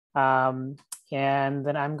Um, and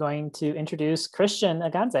then I'm going to introduce Christian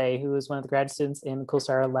Aganze, who is one of the grad students in the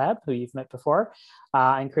Coursera lab, who you've met before.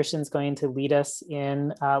 And Christian's going to lead us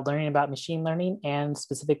in learning about machine learning and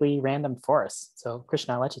specifically random forests. So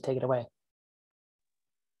Christian, I'll let you take it away.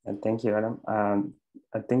 And thank you, Adam.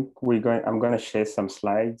 I think I'm going to share some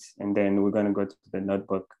slides, and then we're going to go to the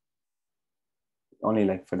notebook only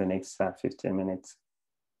like for the next 15 minutes.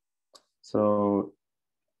 So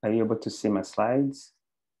are you able to see my slides?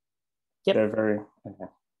 Yep. They're very, okay.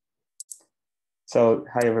 So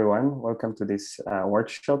hi everyone, welcome to this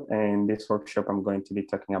workshop. And this workshop, I'm going to be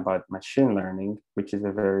talking about machine learning, which is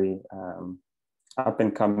a very not up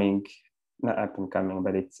and coming,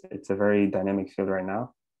 but it's a very dynamic field right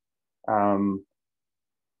now.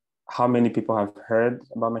 How many people have heard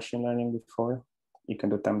about machine learning before? You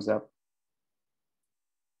can do thumbs up.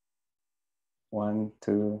 1,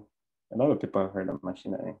 2, a lot of people have heard of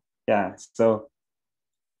machine learning. Yeah, so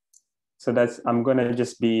I'm gonna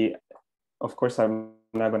just be, of course, I'm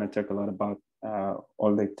not gonna talk a lot about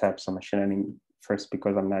all the types of machine learning, first,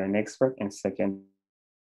 because I'm not an expert, and second,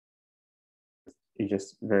 it's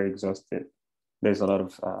just very exhaustive. There's a lot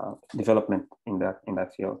of development in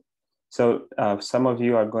that field. So some of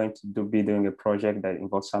you are going to be doing a project that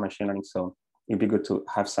involves some machine learning, so it'd be good to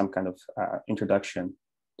have some kind of introduction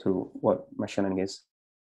to what machine learning is.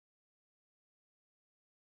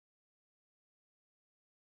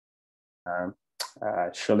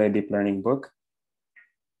 Cholet deep learning book.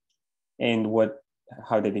 And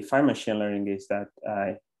how they define machine learning is that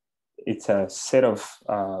it's a set of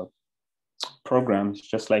programs,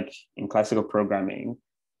 just like in classical programming.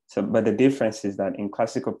 So, but the difference is that in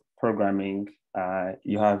classical programming,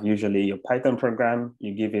 you have usually your Python program,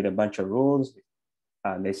 you give it a bunch of rules.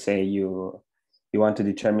 They say you want to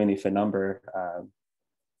determine if a number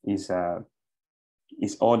is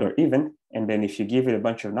odd or even. And then if you give it a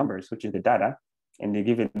bunch of numbers, which is the data, and they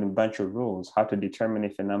give it a bunch of rules, how to determine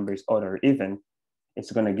if a number is odd or even,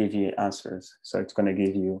 it's going to give you answers. So it's going to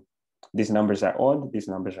give you, these numbers are odd, these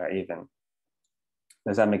numbers are even.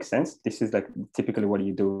 Does that make sense? This is like typically what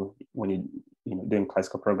you do when you're doing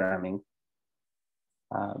classical programming.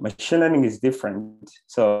 Machine learning is different.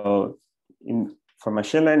 So for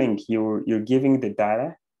machine learning, you're giving the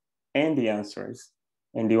data and the answers,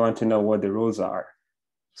 and you want to know what the rules are.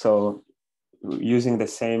 So using the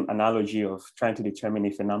same analogy of trying to determine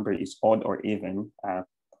if a number is odd or even,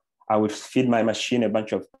 I would feed my machine a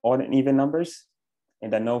bunch of odd and even numbers,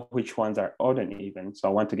 and I know which ones are odd and even. So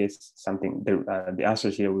I want to get something, the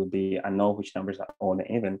answers here will be, I know which numbers are odd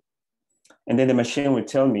and even. And then the machine will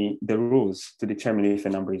tell me the rules to determine if a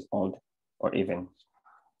number is odd or even.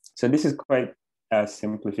 So this is quite a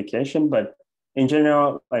simplification, but in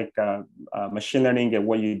general, like machine learning and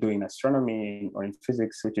what you do in astronomy or in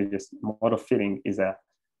physics, which is just model fitting,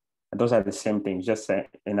 those are the same things, just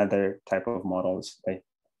another type of models that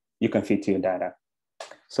you can fit to your data.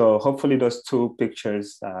 So hopefully those two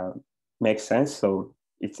pictures make sense. So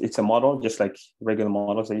it's a model, just like regular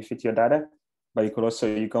models that you fit to your data, but you can also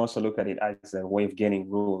look at it as a way of getting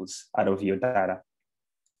rules out of your data.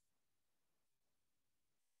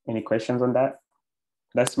 Any questions on that?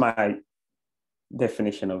 That's my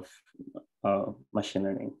definition of machine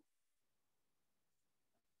learning.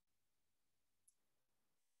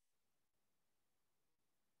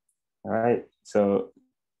 All right, so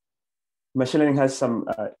machine learning has some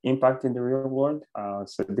impact in the real world.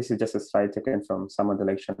 So this is just a slide taken from some of the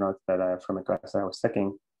lecture notes that are from a class I was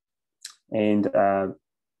taking. And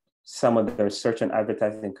some of the search and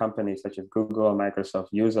advertising companies such as Google, Microsoft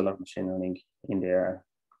use a lot of machine learning in their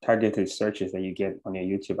targeted searches that you get on your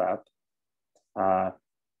YouTube app.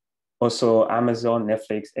 Also, Amazon,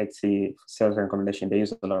 Netflix, Etsy, sales recommendation, they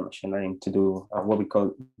use a lot of machine learning to do what we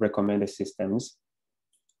call recommended systems.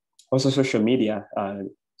 Also, social media.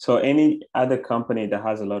 So any other company that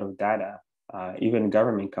has a lot of data, even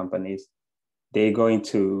government companies, they're going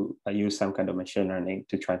to use some kind of machine learning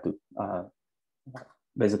to try to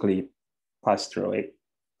basically pass through it.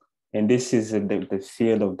 And this is the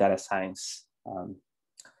field of data science.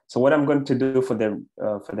 So what I'm going to do for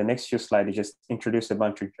the next few slides is just introduce a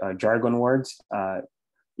bunch of jargon words that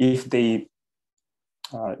you're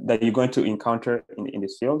going to encounter in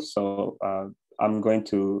this field. So I'm going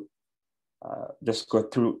to just go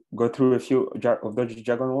through a few of those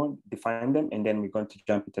jargon words, define them, and then we're going to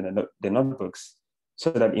jump into the notebooks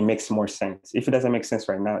so that it makes more sense. If it doesn't make sense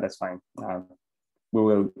right now, that's fine.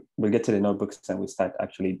 We'll get to the notebooks and we start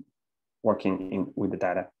actually working with the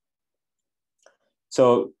data.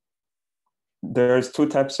 So there's two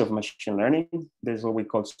types of machine learning. There's what we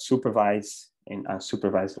call supervised and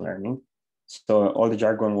unsupervised learning. So all the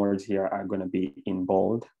jargon words here are going to be in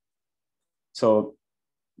bold. So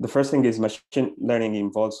the first thing is machine learning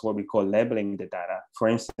involves what we call labeling the data. For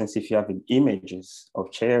instance, if you have images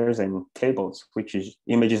of chairs and tables, which is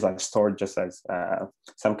images are stored just as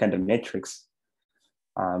some kind of matrix,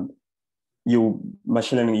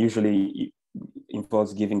 machine learning usually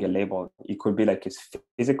involves giving a label. It could be like a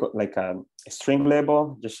physical, like a string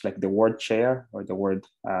label, just like the word chair or the word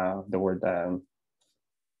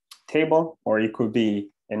table, or it could be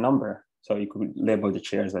a number. So you could label the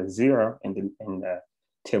chairs as 0 and the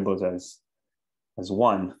tables as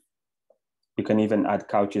 1. You can even add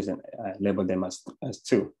couches and label them as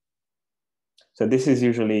 2. So this is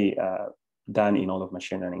usually done in all of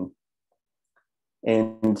machine learning.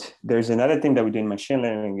 And there's another thing that we do in machine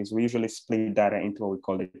learning is we usually split data into what we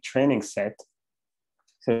call the training set.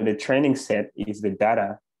 So the training set is the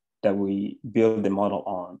data that we build the model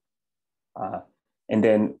on. And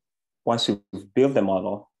then once you build the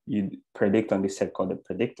model, you predict on this set called the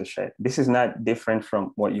predictor set. This is not different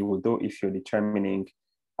from what you would do if you're determining,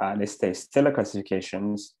 let's say, stellar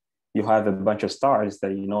classifications. You have a bunch of stars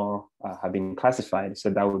that you know have been classified.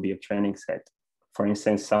 So that would be a training set. For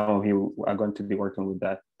instance, some of you are going to be working with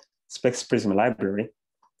that Specs Prism library,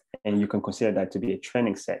 and you can consider that to be a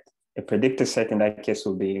training set. A predictor set in that case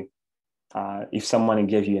would be if someone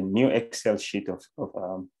gave you a new Excel sheet of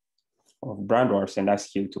brown dwarfs and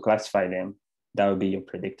asked you to classify them, that would be your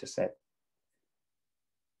predictor set.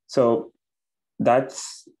 So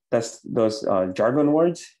that's those jargon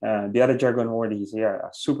words. The other jargon word is here,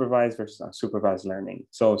 supervised versus unsupervised learning.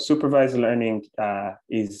 So supervised learning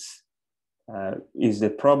is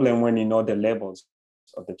the problem when you know the labels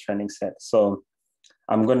of the training set. So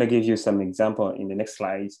I'm going to give you some example in the next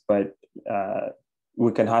slides, but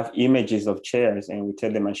we can have images of chairs and we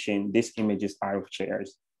tell the machine, these images are of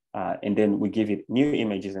chairs. And then we give it new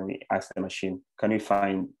images and we ask the machine, can you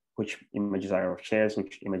find which images are of chairs,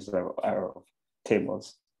 which images are of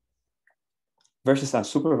tables? Versus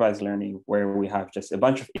unsupervised learning, where we have just a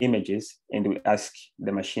bunch of images and we ask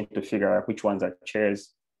the machine to figure out which ones are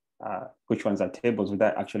chairs, which ones are tables,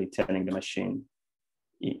 without actually telling the machine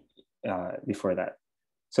before that.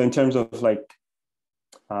 So in terms of like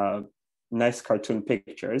nice cartoon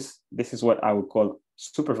pictures, this is what I would call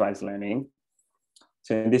supervised learning.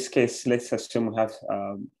 So in this case, let's assume we have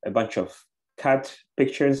a bunch of cat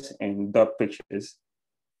pictures and dog pictures,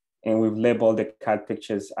 and we've labeled the cat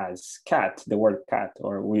pictures as cat, the word cat,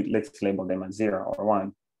 or let's label them as 0 or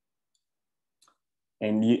 1.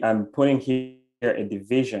 And I'm putting here a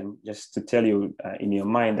division just to tell you in your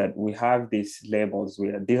mind that we have these labels.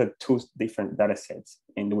 These are 2 different data sets,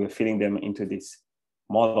 and we're feeding them into this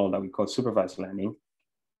model that we call supervised learning.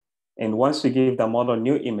 And once we give the model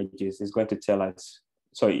new images, it's going to tell us,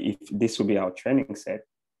 so if this will be our training set,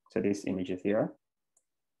 so this image is here.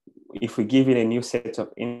 If we give it a new set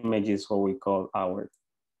of images, what we call our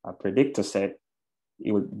predictor set,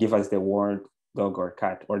 it would give us the word dog or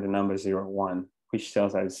cat or the number 0, 1, which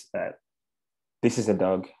tells us that this is a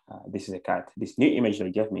dog, this is a cat. This new image they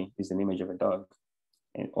gave me is an image of a dog,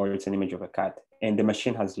 or it's an image of a cat. And the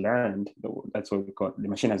machine has learned, that's what we call, the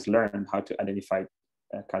machine has learned how to identify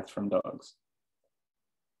cats from dogs.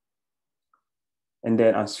 And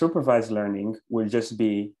then unsupervised learning will just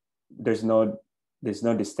be, there's no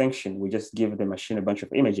distinction. We just give the machine a bunch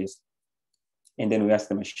of images, and then we ask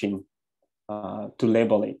the machine to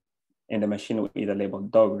label it. And the machine will either label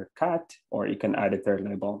dog or cat, or you can add a third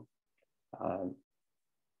label.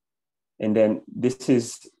 And then this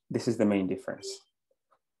is the main difference.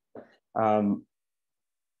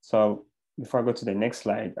 So before I go to the next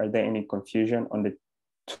slide, are there any confusion on the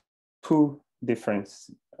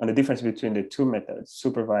difference between the 2 methods,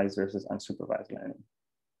 supervised versus unsupervised learning?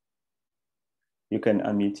 You can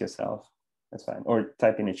unmute yourself, that's fine, or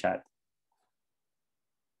type in the chat.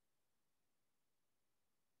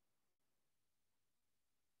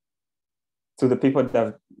 So the people that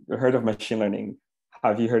have heard of machine learning,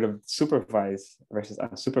 have you heard of supervised versus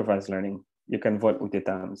unsupervised learning? You can vote with your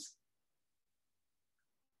thumbs.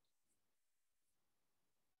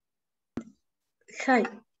 Hi,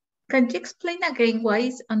 can you explain again why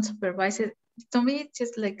is unsupervised? To me, it's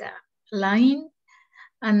just like a line,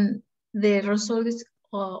 and the result is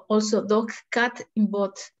also dog, cat in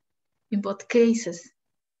both cases.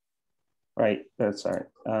 Right, that's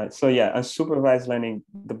right. So yeah, unsupervised learning,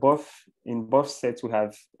 in both sets, we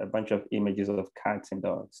have a bunch of images of cats and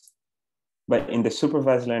dogs. But in the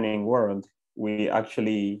supervised learning world, we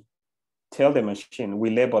actually tell the machine, we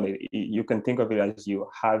label it. You can think of it as you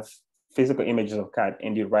have physical images of cat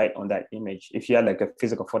and you write on that image. If you had like a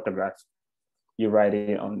physical photograph, you write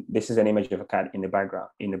it on, this is an image of a cat in the background,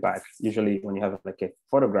 in the back. Usually when you have like a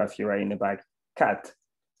photograph, you write in the back, cat.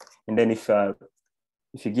 And then if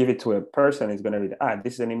you give it to a person, it's going to read,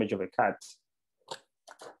 this is an image of a cat.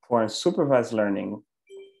 For unsupervised learning,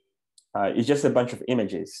 it's just a bunch of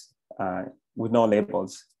images with no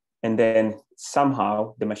labels. And then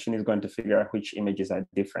somehow the machine is going to figure out which images are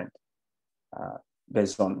different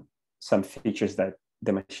based on some features that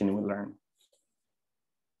the machine will learn.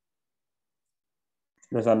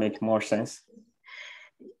 Does that make more sense?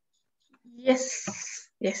 Yes,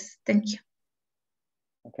 yes, thank you.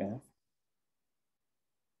 Okay.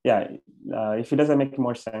 Yeah, if it doesn't make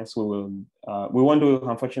more sense, we won't do,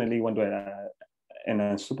 unfortunately, we won't do an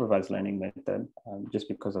unsupervised learning method just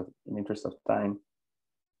because of an interest of time.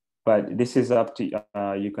 But this is up to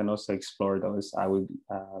you can also explore those. I would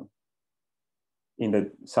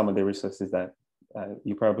in some of the resources that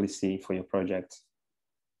you probably see for your project.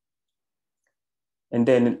 And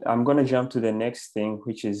then I'm going to jump to the next thing,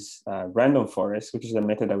 which is random forest, which is a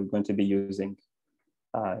method that we're going to be using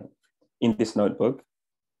in this notebook.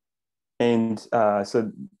 And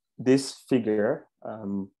so this figure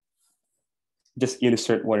just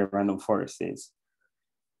illustrates what a random forest is.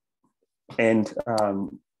 And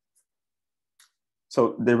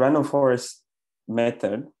so the random forest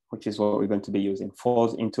method, which is what we're going to be using,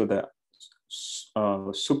 falls into the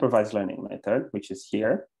supervised learning method, which is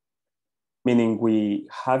here, meaning we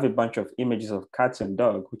have a bunch of images of cats and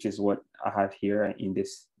dogs, which is what I have here in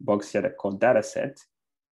this box here that called data set.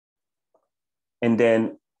 And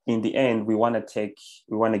then in the end, we want to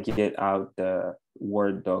get out the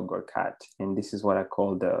word dog or cat. And this is what I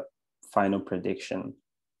call the final prediction.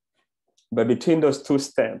 But between those two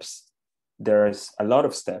steps, there's a lot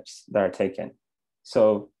of steps that are taken.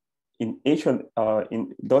 So in each of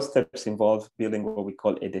those steps involve building what we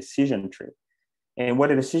call a decision tree. And what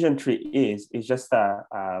a decision tree is just a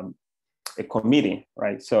committee,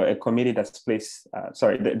 right? So a committee that's placed,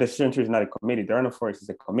 the decision tree is not a committee. The random forest is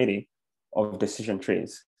a committee of decision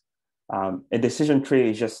trees. A decision tree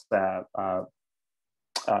is just a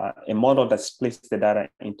model that splits the data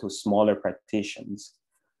into smaller partitions.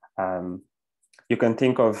 You can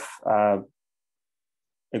think of a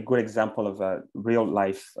good example of a real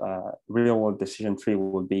world decision tree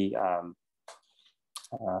would be,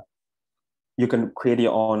 you can create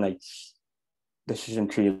your own decision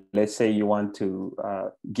tree. Let's say you want to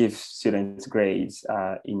give students grades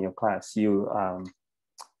in your class. You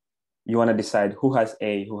want to decide who has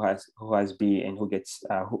A, who has B, and who gets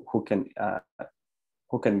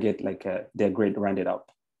who can get their grade rounded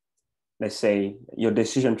up. Let's say your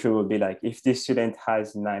decision tree will be like, if this student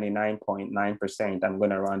has 99.9%, I'm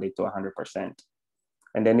going to round it to 100%.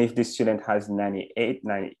 And then if this student has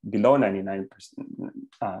below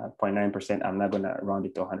 99.9%, I'm not going to round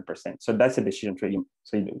it to 100%. So that's a decision tree.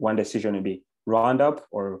 So one decision will be round up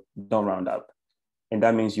or don't round up. And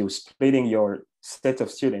that means you're splitting your set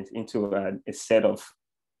of students into a set of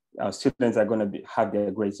students that are going to have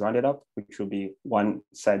their grades rounded up, which will be one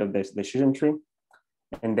side of this decision tree.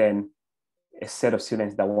 And then a set of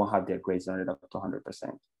students that won't have their grades rounded up to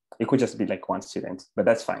 100%. It could just be like one student, but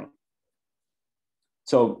that's fine.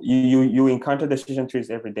 So you encounter decision trees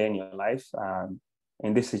every day in your life.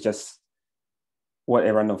 And this is just what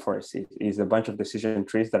a random forest is a bunch of decision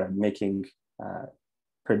trees that are making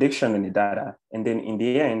prediction in the data. And then in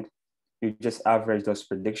the end, you just average those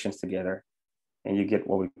predictions together and you get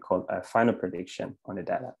what we call a final prediction on the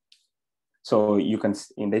data. So you can,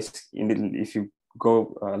 if you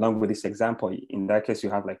go along with this example, in that case, you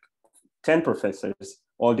have 10 professors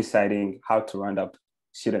all deciding how to round up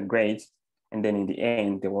student grades. And then in the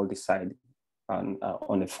end, they will decide on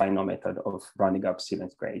the final method of rounding up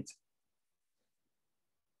students' grades.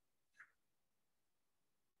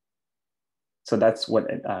 So that's what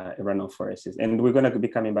a random forest is. And we're going to be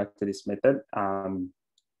coming back to this method.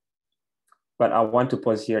 But I want to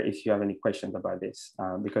pause here if you have any questions about this,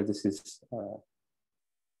 because this is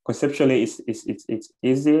conceptually it's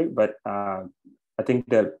easy, but I think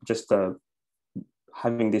that just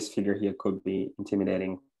having this figure here could be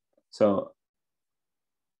intimidating. So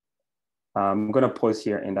I'm going to pause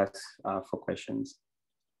here and ask for questions.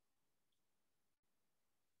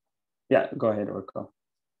 Yeah, go ahead, Orko.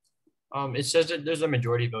 It says that there's a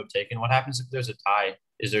majority vote taken. What happens if there's a tie?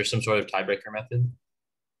 Is there some sort of tiebreaker method?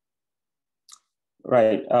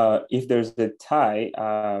 Right. If there's a tie,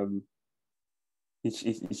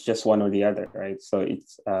 it's just one or the other, right? So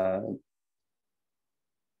it's so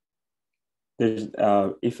in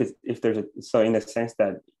the sense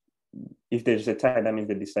that if there's a tie, that means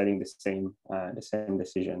they're deciding the same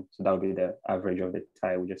decision. So that would be the average of the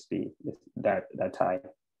tie, would just be that tie.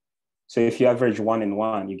 So if you average 1 and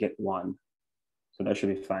 1, you get 1. So that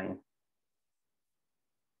should be fine.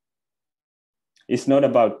 it's not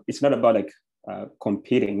about like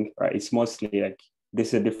competing, right? It's mostly like this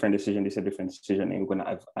is a different decision, this is a different decision, and we're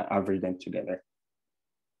gonna average them together.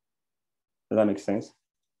 Does that make sense?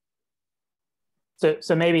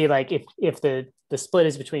 So maybe like if the split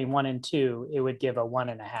is between 1 and 2, it would give a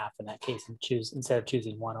 1.5 in that case, and choose instead of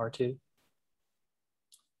choosing 1 or 2.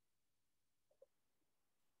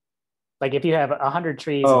 Like if you have 100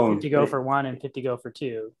 trees and 50 go for 1 and 50 go for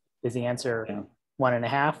 2, is the answer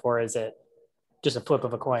 1.5, or is it just a flip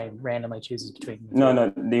of a coin randomly chooses between?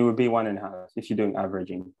 No, they would be 1.5 if you're doing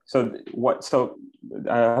averaging. So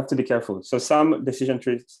I have to be careful. So some decision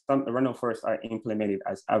trees, some random forests are implemented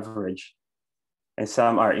as average, and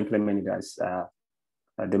some are implemented as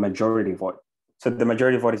the majority vote. So the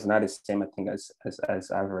majority vote is not the same, I think,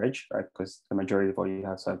 as average, right? Because the majority vote, you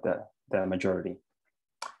have to have the majority.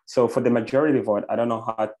 So for the majority vote, I don't know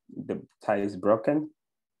how the tie is broken.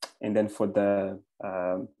 And then for the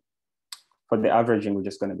averaging, we're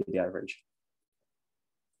just going to be the average.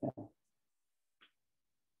 Yeah.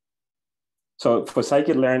 So for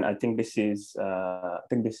scikit-learn, I think this is,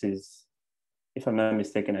 if I'm not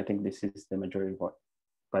mistaken, I think this is the majority vote.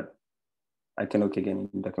 But I can look again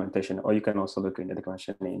in the documentation, or you can also look in the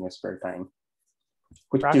documentation in your spare time,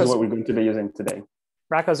 which is what we're going to be using today.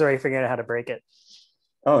 Rocco's already figured out how to break it.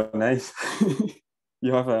 Oh, nice.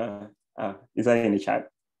 You have is that in the chat?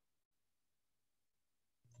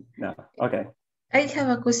 No, okay. I have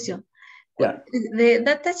a question. Yeah. The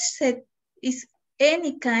data set is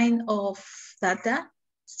any kind of data,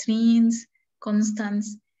 strings,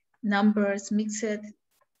 constants, numbers, mixed.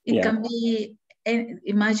 It can be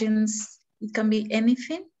imagines, it can be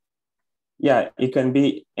anything. Yeah, it can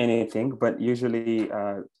be anything, but usually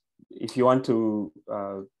if you want to,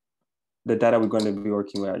 the data we're going to be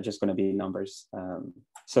working with are just going to be numbers.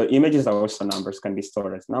 So images are also numbers, can be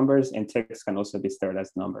stored as numbers, and text can also be stored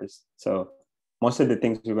as numbers. So most of the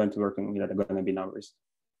things we're going to be working with are going to be numbers.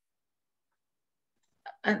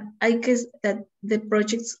 And I guess that the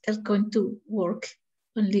projects are going to work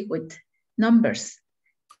only with numbers.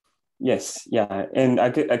 Yes, yeah, and I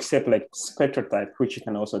could accept like SpectroType, which you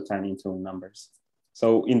can also turn into numbers.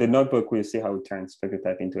 So in the notebook, we'll see how we turn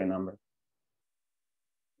SpectroType into a number.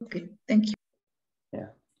 Okay, thank you. Yeah.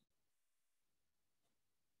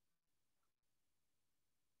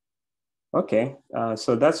 Okay,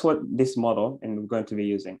 so that's what this model and we're going to be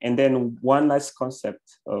using. And then one last concept.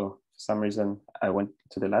 Oh, for some reason I went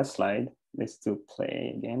to the last slide. Let's do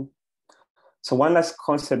play again. So one last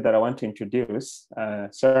concept that I want to introduce,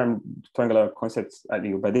 sorry, I'm throwing a lot of concepts at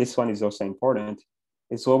you, but this one is also important.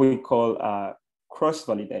 It's what we call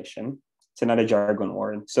cross-validation. It's another jargon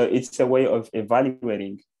word. So it's a way of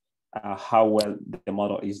evaluating how well the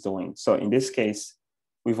model is doing. So in this case,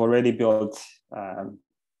 we've already built a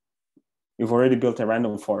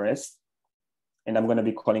random forest, and I'm going to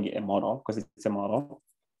be calling it a model because it's a model.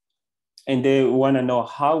 And they want to know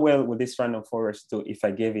how well would this random forest do if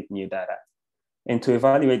I gave it new data. And to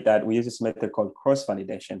evaluate that, we use this method called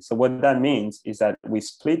cross-validation. So what that means is that we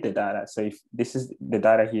split the data. So if this is the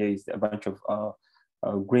data here is a bunch of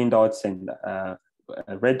green dots and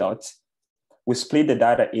red dots, we split the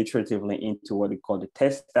data iteratively into what we call the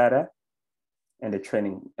test data and the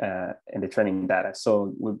training data.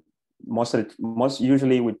 So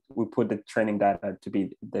usually we put the training data to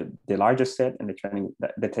be the largest set and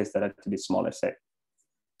the test data to be smaller set.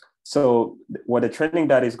 So what the training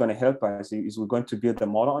data is going to help us is we're going to build the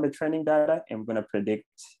model on the training data, and we're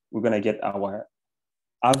going to get our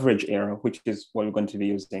average error, which is what we're going to be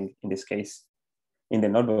using in this case. In the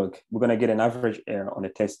notebook, we're going to get an average error on the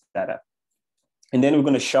test data. And then we're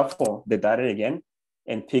going to shuffle the data again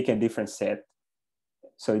and pick a different set.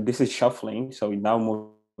 So this is shuffling. So we're now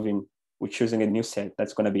we're choosing a new set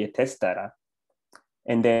that's going to be a test data.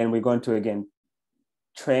 And then we're going to, again,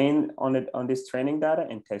 train on this training data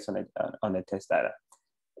and test on the test data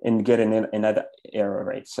and get another error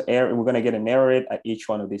rate. So we're going to get an error rate at each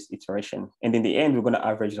one of these iterations. And in the end, we're going to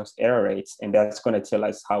average those error rates, and that's going to tell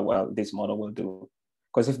us how well this model will do.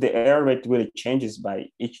 Because if the error rate really changes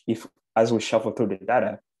as we shuffle through the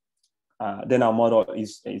data, then our model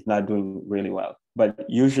is not doing really well. But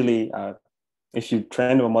usually, if you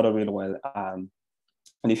train a model really well, and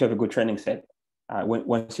if you have a good training set,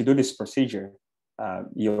 once you do this procedure,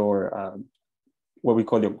 your what we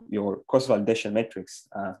call your cross-validation metrics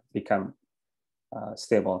become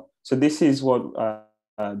stable. So this is what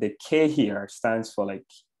the K here stands for, like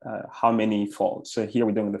how many folds. So here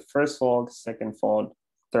we're doing the first fold, second fold,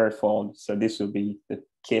 third fold. So this will be the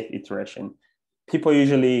Kth iteration. People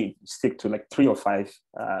usually stick to like 3 or 5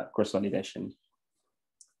 cross-validation.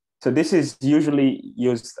 So this is usually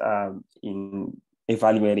used in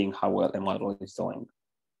evaluating how well a model is doing.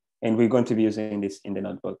 And we're going to be using this in the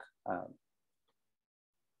notebook. All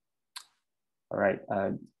right,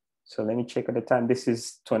 so let me check at the time. This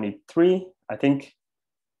is 23. I think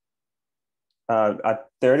at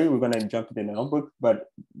 30, we're gonna jump into the notebook, but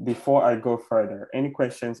before I go further, any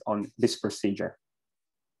questions on this procedure?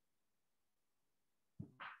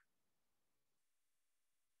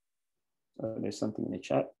 There's something in the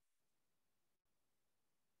chat.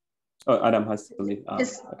 Oh, Adam has to leave.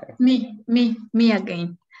 Yes, okay. Me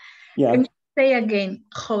again. Yeah. Can you say again,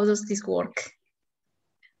 how does this work?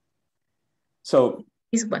 So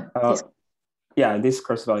This one. Yeah, this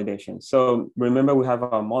cross-validation. So remember, we have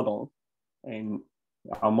our model, and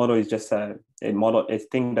our model is just a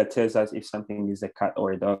thing that tells us if something is a cat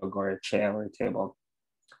or a dog or a chair or a table.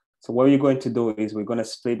 So what we're going to do is we're going to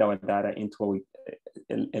split our data into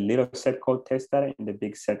a little set called test data and the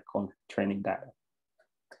big set called training data.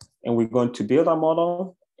 And we're going to build our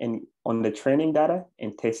model and on the training data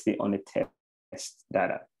and test it on the test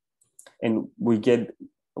data. And we're going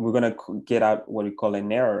to get out what we call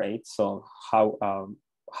an error rate. So how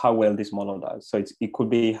well this model does. So it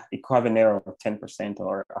could have an error of 10%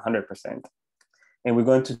 or 100%. And we're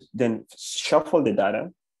going to then shuffle the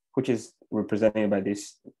data, which is represented by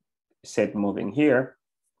this set moving here.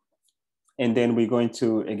 And then we're going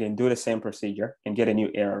to, again, do the same procedure and get a new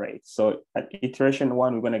error rate. So at iteration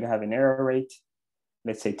 1, we're going to have an error rate,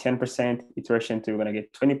 let's say 10%. Iteration 2, we're going to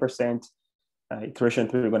get 20%. Iteration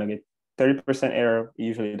 3, we're going to get 30% error.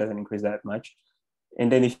 Usually it doesn't increase that much.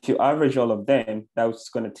 And then if you average all of them, that's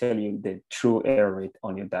going to tell you the true error rate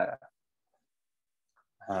on your data.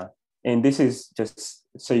 And this is just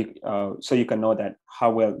so you can know that how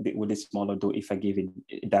well will this model do if I give it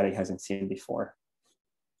data it hasn't seen before.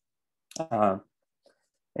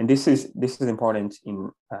 And this is important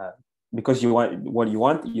because you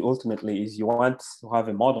want ultimately is you want to have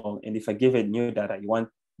a model, and if I give it new data, you want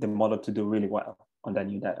the model to do really well on that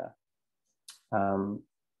new data.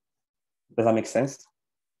 Does that make sense?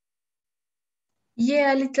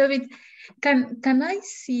 Yeah, a little bit. Can I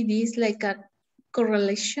see this like a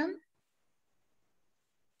correlation?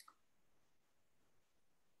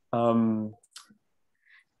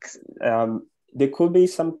 There could be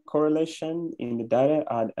some correlation in the data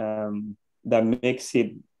that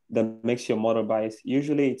makes your model biased.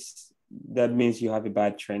 Usually that means you have a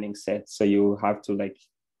bad training set. So you have to like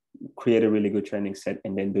create a really good training set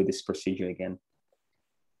and then do this procedure again.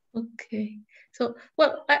 Okay. So,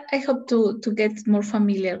 well, I hope to get more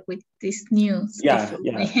familiar with this new stuff.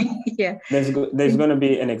 Yeah. Yeah. There's going to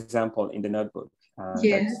be an example in the notebook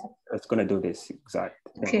yeah. that's going to do this exact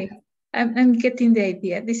thing. Okay. I'm getting the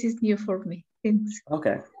idea. This is new for me. Thanks.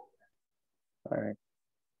 Okay. All right.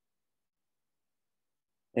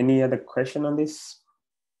 Any other question on this?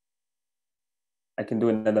 I can do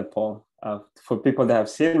another poll for people that have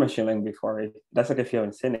seen machine learning before. That's okay if you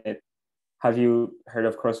haven't seen it. Have you heard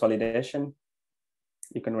of cross-validation?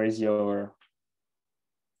 You can raise your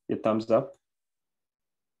thumbs up.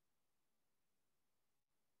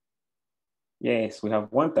 Yes, we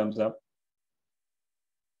have one thumbs up.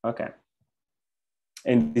 Okay.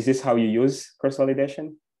 And is this how you use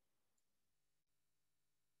cross-validation?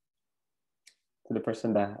 To the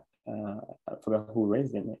person that, I forgot who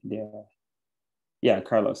raised it. Yeah,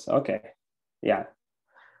 Carlos, okay, yeah.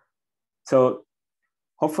 So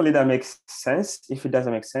hopefully that makes sense. If it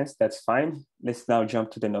doesn't make sense, that's fine. Let's now jump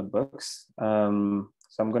to the notebooks. So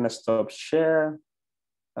I'm gonna stop share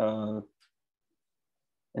and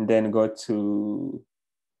then go to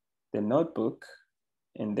the notebook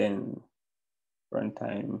and then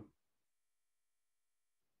runtime.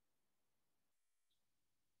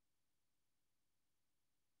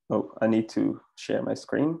 Oh, I need to share my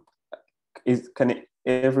screen. Can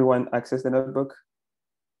everyone access the notebook?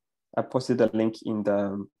 I posted the link in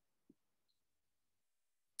the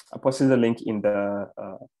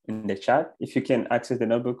chat. If you can access the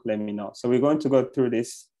notebook, let me know. So we're going to go through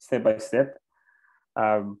this step by step.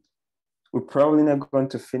 We're probably not going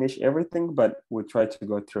to finish everything, but we'll try to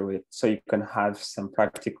go through it so you can have some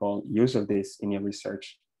practical use of this in your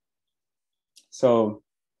research. So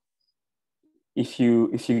if you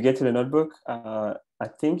get to the notebook, I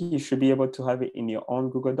think you should be able to have it in your own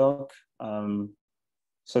Google Doc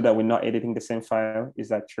so that we're not editing the same file. Is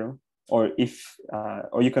that true? Or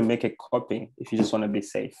or you can make a copy if you just want to be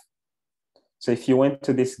safe. So if you went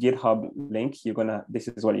to this GitHub link, this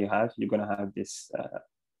is what you have. You're gonna have this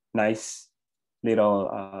nice little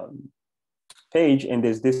page, and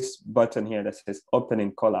there's this button here that says Open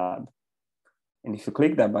in Colab. And if you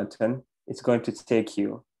click that button, it's going to take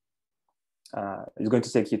you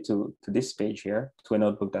to this page here, to a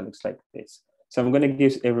notebook that looks like this. So I'm going to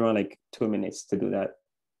give everyone like 2 minutes to do that.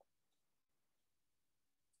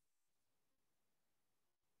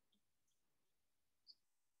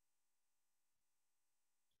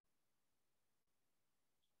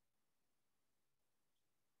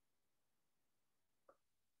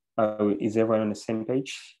 Is everyone on the same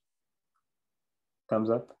page? Thumbs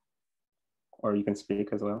up, or you can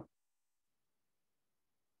speak as well.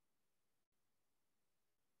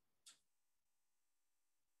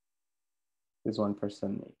 There's one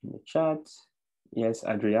person in the chat. Yes,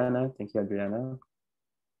 Adriana. Thank you, Adriana.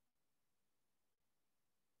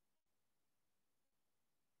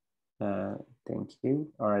 Thank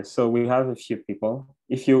you. All right, so we have a few people.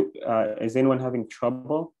 If you, is anyone having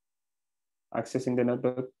trouble accessing the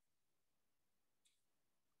notebook?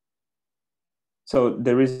 So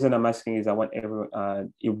the reason I'm asking is I want everyone,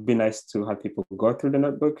 it would be nice to have people go through the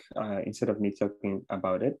notebook instead of me talking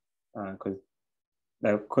about it, because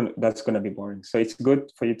that's going to be boring. So it's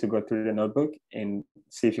good for you to go through the notebook and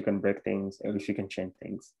see if you can break things or if you can change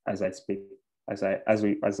things as I speak, as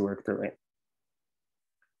we work through it.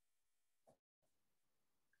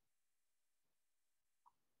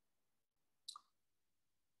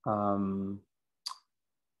 Gong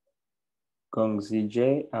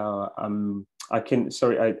ZJ, I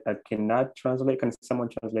cannot translate. Can someone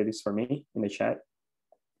translate this for me in the chat?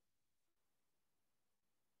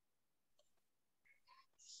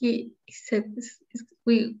 He said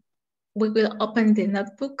we will open the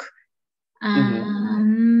notebook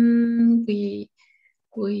and we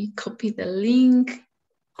copy the link.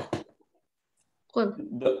 Well,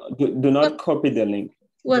 do not copy the link.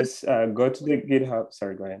 Well, just go to the GitHub.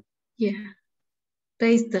 Sorry, go ahead. Yeah,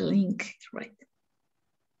 paste the link, right?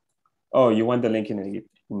 Oh, you want the link in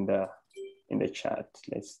the chat?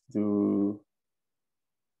 Let's do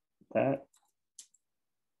that.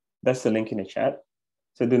 That's the link in the chat.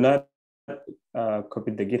 So do not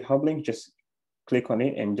copy the GitHub link. Just click on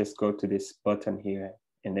it and just go to this button here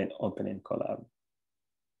and then open in Colab.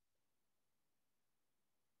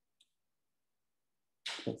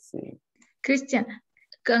 Let's see. Christian,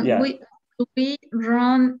 can we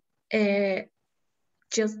run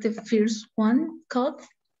just the first one code?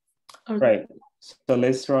 Right. So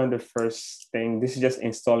let's run the first thing. This is just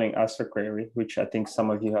installing Astra Query, which I think some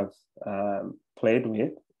of you have played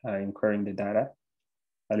with in querying the data,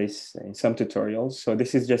 at least in some tutorials. So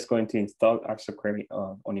this is just going to install Astra Query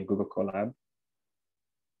on your Google Colab.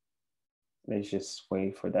 Let's just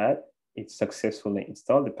wait for that. It successfully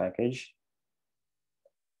installed the package.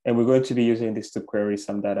 And we're going to be using this to query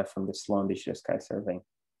some data from the Sloan Digital Sky Survey.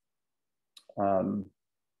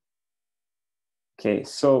 Okay,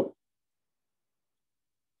 so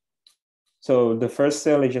the first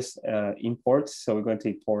cell is just imports. So we're going to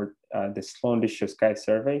import the Sloan Digital Sky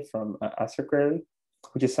Survey from Astra Query,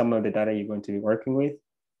 which is some of the data you're going to be working with.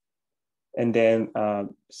 And then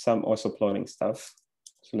some also plotting stuff.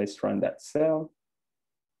 So let's run that cell.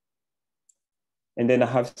 And then I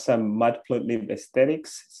have some matplotlib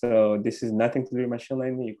aesthetics. So this is nothing to do with machine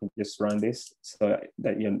learning. You can just run this so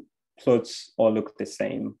that your plots all look the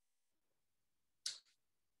same.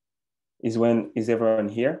 Is everyone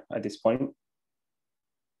here at this point?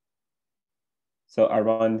 So I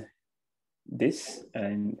run this,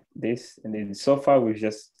 and then so far we're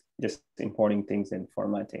just importing things and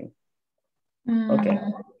formatting. Okay.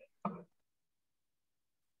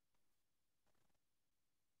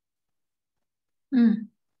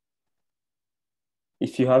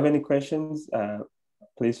 If you have any questions,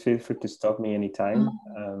 please feel free to stop me anytime,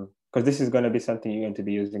 because this is going to be something you're going to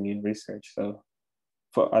be using in research. So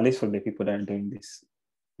at least for the people that are doing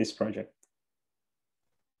this project.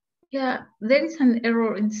 Yeah, there is an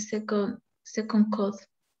error in the second code.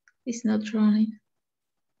 It's not running.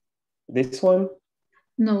 This one?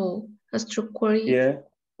 No, Astra Query. Yeah.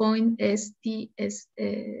 Point STS,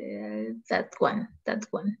 that one.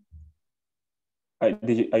 Are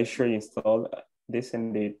you sure you installed this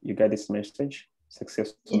and you got this message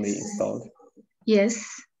successfully installed? Yes.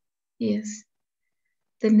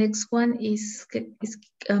 The next one is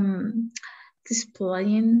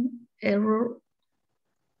displaying error.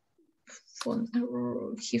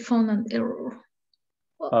 He found an error.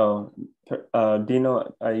 Oh,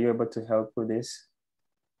 Dino, are you able to help with this?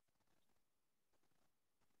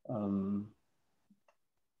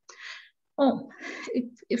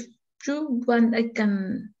 If you want, I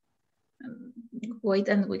can wait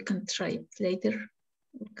and we can try it later,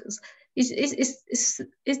 because it's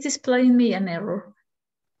displaying me an error.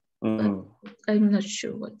 But I'm not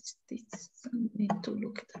sure what this. I need to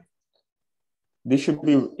look at it. This should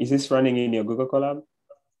be, is this running in your Google Colab?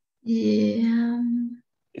 Yeah.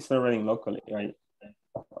 It's not running locally, right?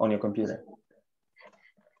 On your computer?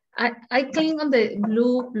 I click on the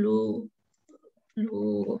blue.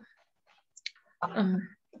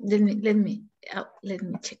 Let me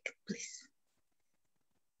check, please.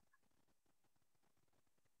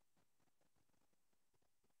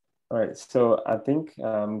 All right, so I think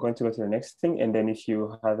I'm going to go to the next thing, and then if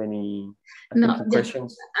you have any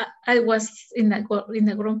questions. I was in a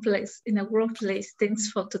wrong place.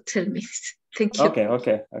 Thanks for to tell me. Thank you.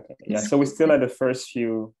 Okay. Yeah, so we're still at the first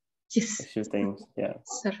few things. Yeah.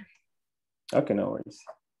 Sorry. Okay, no worries.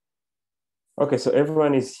 Okay, so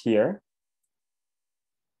everyone is here.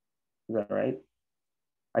 Is that right?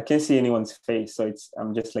 I can't see anyone's face, so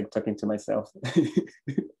I'm just like talking to myself.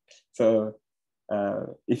 So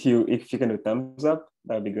if you can do thumbs up,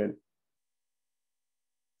 that would be good.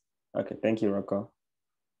 Okay, thank you, Rocco.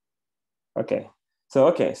 Okay,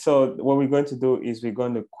 so what we're going to do is we're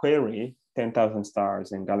going to query 10,000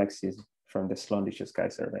 stars and galaxies from the Sloan Digital Sky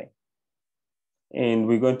Survey. And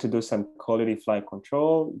we're going to do some quality flight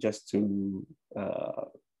control just to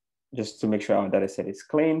make sure our data set is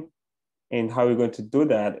clean. And how we're going to do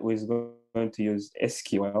that is going to use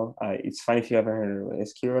SQL. It's fine if you haven't heard of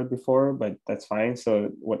SQL before, but that's fine.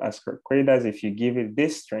 So what Ask Query does, if you give it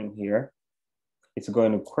this string here, it's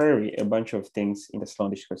going to query a bunch of things in the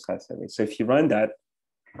Sloan Digital Sky Survey. So if you run that,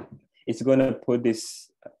 it's going to put this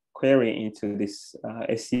query into this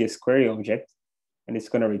SCS query object, and it's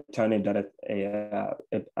going to return a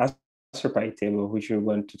AstroPy table, which we're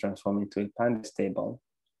going to transform into a pandas table.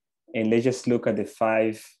 And let's just look at the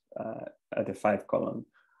five column.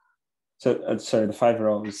 So sorry, the 5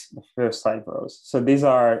 rows, the first 5 rows. So these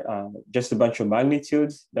are just a bunch of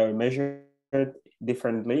magnitudes that are measured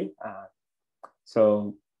differently.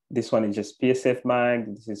 So this one is just PSF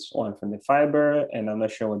mag. This is one from the fiber, and I'm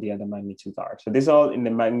not sure what the other magnitudes are. So these are all in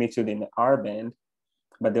the magnitude in the R band,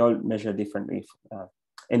 but they all measure differently.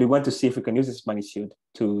 And we want to see if we can use this magnitude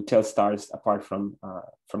to tell stars apart from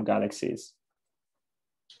galaxies.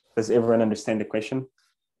 Does everyone understand the question?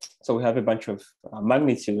 So we have a bunch of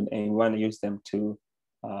magnitude, and we want to use them to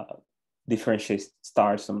differentiate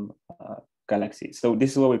stars from galaxies. So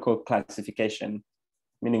this is what we call classification,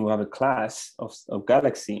 meaning we have a class of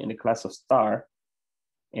galaxy and a class of star,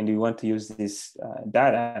 and we want to use this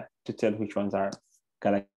data to tell which ones are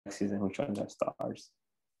galaxies and which ones are stars.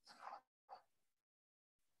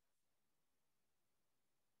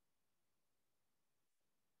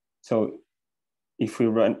 So if we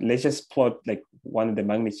run, let's just plot like one of the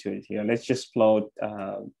magnitudes here. Let's just plot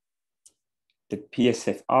the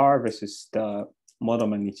PSF R versus the model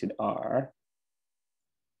magnitude R.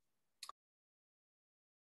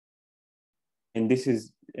 And this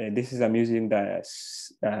is I'm using the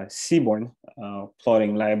Seaborn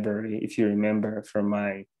plotting library, if you remember from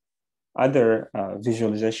my other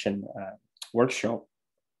visualization workshop,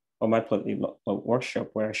 or my plotting workshop,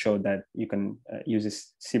 where I showed that you can use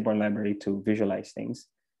this Seaborn library to visualize things.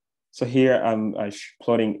 So here I'm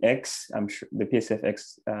plotting X, the PSF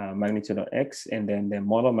X magnitude on X, and then the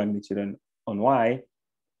model magnitude on Y.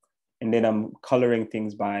 And then I'm coloring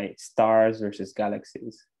things by stars versus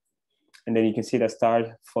galaxies. And then you can see the stars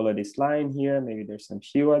follow this line here. Maybe there's some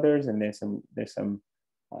few others, and there's some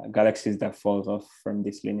galaxies that falls off from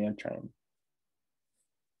this linear trend.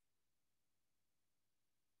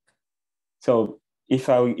 So if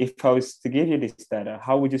I was to give you this data,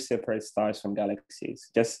 how would you separate stars from galaxies,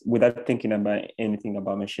 just without thinking about anything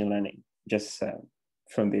about machine learning, just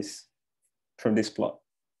from this plot?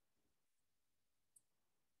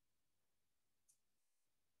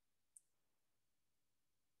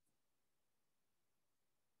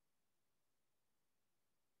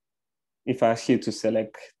 If I ask you to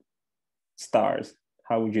select stars,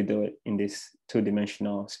 how would you do it in this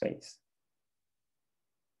 2-dimensional space?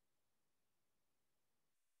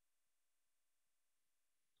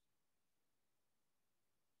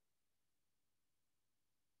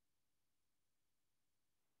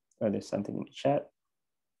 Oh, there's something in the chat.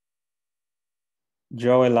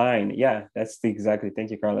 Draw a line. Yeah, that's exactly.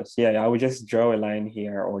 Thank you, Carlos. Yeah, I would just draw a line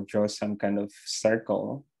here, or draw some kind of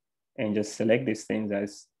circle, and just select these things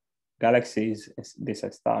as galaxies, these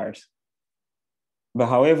are stars. But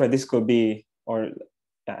however, this could be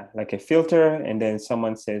like a filter, and then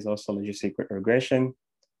someone says also logistic regression,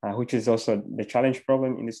 which is also the challenge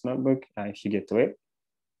problem in this notebook, if you get to it.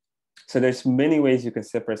 So there's many ways you can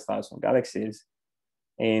separate stars from galaxies.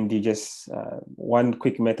 And you just, one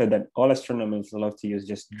quick method that all astronomers love to use,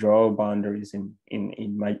 just draw boundaries in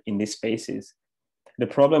these spaces. The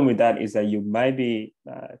problem with that is that you might be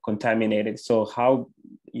contaminated. So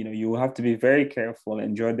you have to be very careful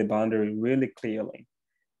and draw the boundary really clearly,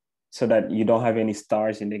 so that you don't have any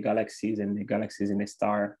stars in the galaxies and the galaxies in the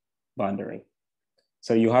star boundary.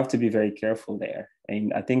 So you have to be very careful there.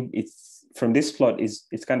 And I think it's from this plot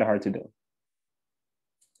it's kind of hard to do.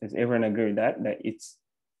 Does everyone agree with that? That it's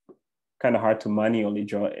kind of hard to manually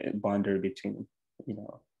draw a boundary between,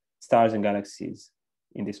 stars and galaxies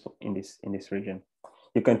in this region.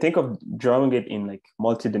 You can think of drawing it in like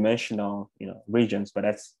multidimensional, regions, but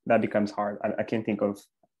that becomes hard. I can't think of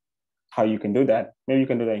how you can do that. Maybe you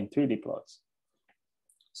can do that in 3D plots.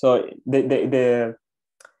 So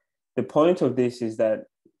the point of this is that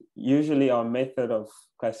usually our method of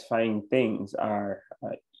classifying things are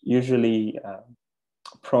usually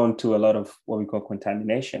prone to a lot of what we call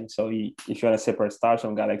contamination. So if you want to separate stars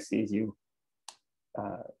from galaxies,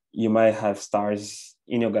 you might have stars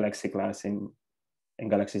in your galaxy class and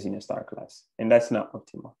galaxies in your star class, and that's not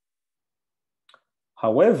optimal.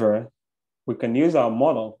 However, we can use our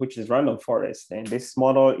model, which is random forest, and this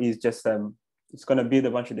model is just it's going to build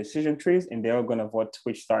a bunch of decision trees, and they're going to vote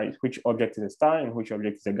which object is a star and which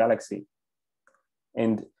object is a galaxy.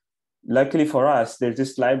 And luckily for us, there's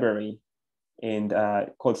this library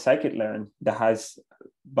called scikit-learn that has a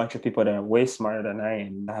bunch of people that are way smarter than I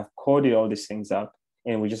am, that have coded all these things up,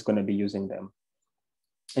 and we're just going to be using them.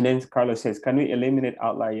 And then Carlos says, can we eliminate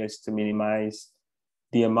outliers to minimize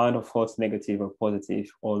the amount of false negative or positive,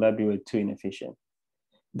 or that be too inefficient?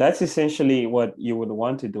 That's essentially what you would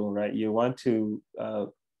want to do, right? You want to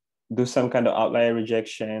do some kind of outlier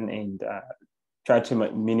rejection and try to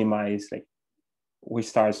minimize like which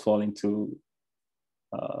stars fall into.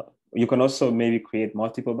 You can also maybe create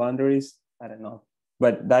multiple boundaries. I don't know,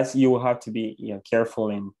 but you will have to be careful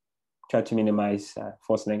and try to minimize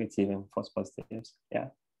false negative and false positives. Yeah,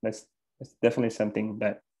 that's definitely something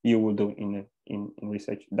that you will do in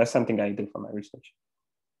research. That's something I do for my research.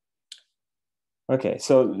 Okay,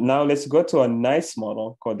 so now let's go to a nice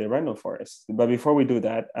model called the random forest. But before we do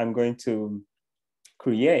that, I'm going to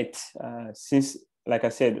create, since, like I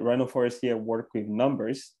said, random forest here work with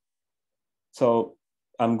numbers. So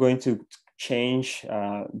I'm going to change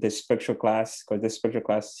the spectral class, because the spectral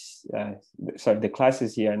class, the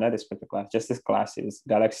classes here, not the spectral class, just this classes,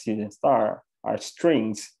 galaxies and star, are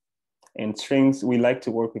strings. And strings, we like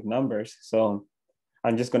to work with numbers. So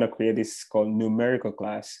I'm just going to create this called numerical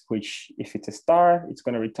class, which if it's a star, it's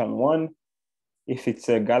going to return 1. If it's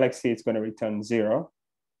a galaxy, it's going to return 0.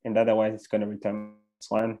 And otherwise, it's going to return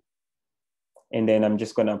 1. And then I'm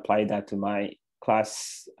just going to apply that to my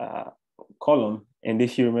class column. And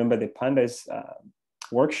if you remember the pandas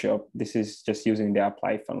workshop, this is just using the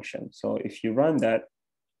apply function. So if you run that,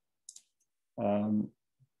 and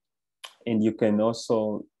you can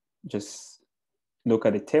also just look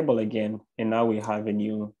at the table again, and now we have a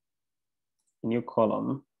new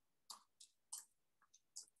column.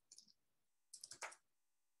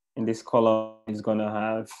 And this column is going to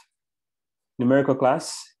have numerical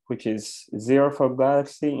class, which is 0 for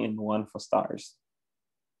galaxy and 1 for stars.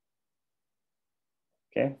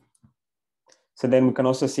 Okay. So then we can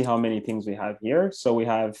also see how many things we have here. So we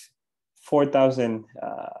have 4,000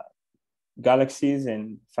 galaxies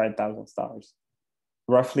and 5,000 stars.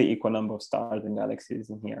 Roughly equal number of stars and galaxies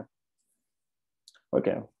in here.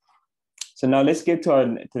 Okay, so now let's get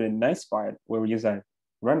to the nice part where we use a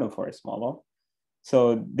random forest model.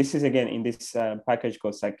 So this is again in this package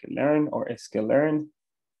called scikit-learn or sklearn,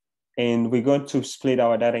 and we're going to split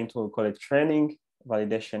our data into what we call a training,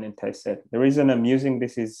 validation, and test set. The reason I'm using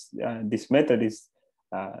this is this method is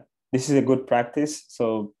this is a good practice.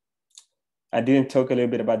 So I didn't talk a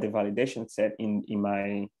little bit about the validation set in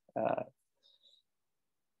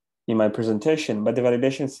my presentation, but the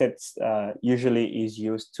validation sets usually is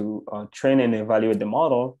used to train and evaluate the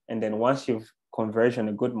model. And then once you've converged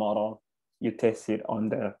a good model, you test it on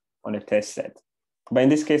the test set. But in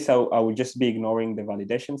this case, I would just be ignoring the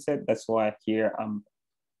validation set. That's why here I'm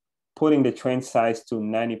putting the train size to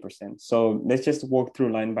 90%. So let's just walk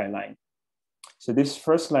through line by line. So this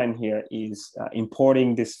first line here is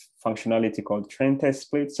importing this functionality called train test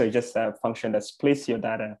split. So it's just a function that splits your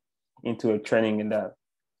data into a training and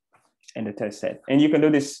the test set. And you can do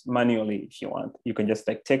this manually if you want. You can just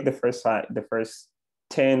like take the first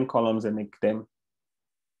 10 columns and make them,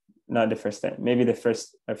 not the first 10, maybe the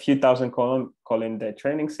first a few thousand column calling the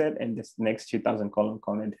training set, and this next few thousand column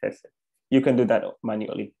calling the test set. You can do that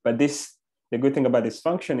manually. But the good thing about this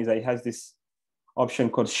function is that it has this option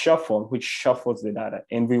called shuffle, which shuffles the data.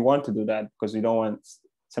 And we want to do that because we don't want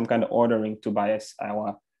some kind of ordering to bias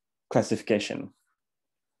our classification.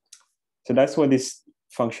 So that's what this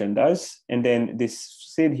function does. And then this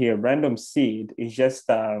seed here, random seed, is just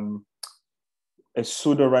a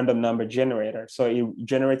pseudo random number generator. So it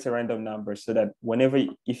generates a random number so that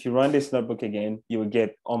if you run this notebook again, you will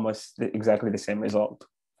get almost exactly the same result.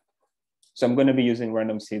 So I'm going to be using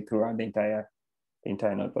random seed throughout the entire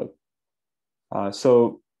notebook.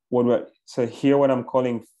 So here what I'm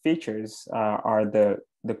calling features are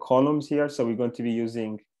the columns here. So we're going to be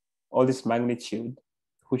using all this magnitude,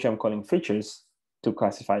 which I'm calling features, to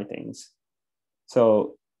classify things.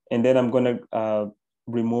 So, and then I'm going to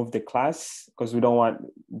remove the class because we don't want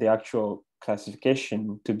the actual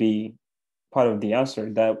classification to be part of the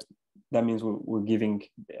answer. That means we're giving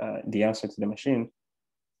the answer to the machine.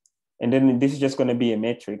 And then this is just going to be a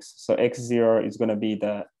matrix. So X0 is going to be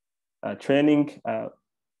the training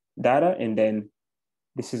data, and then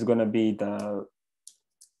this is going to be the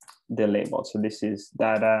label. So this is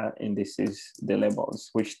data, and this is the labels,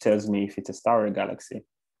 which tells me if it's a star or a galaxy.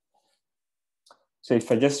 So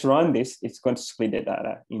if I just run this, it's going to split the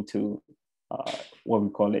data into what we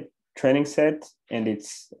call it training set and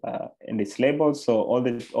its labels. So all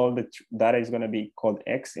the data is going to be called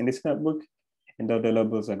X in this notebook, and all the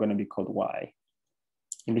labels are going to be called Y.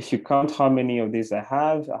 And if you count how many of these I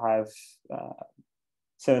have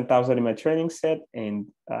 7,000 in my training set and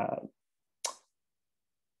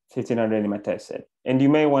 1,500 in my test set. And you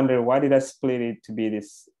may wonder, why did I split it to be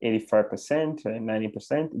this 85% or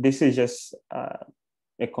 90%? This is just a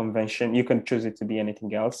convention. You can choose it to be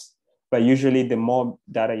anything else. But usually the more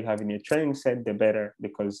data you have in your training set, the better,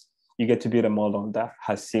 because you get to build a model that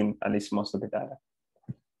has seen at least most of the data.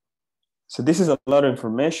 So this is a lot of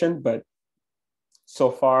information, but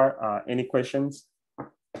so far, any questions?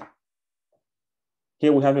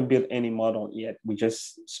 Here we haven't built any model yet. We're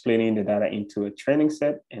just splitting the data into a training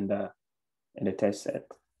set and a test set.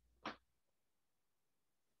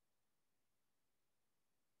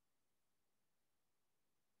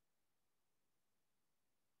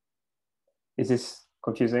 Is this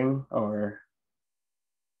confusing, or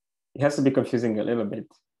it has to be confusing a little bit,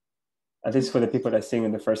 at least for the people that are seeing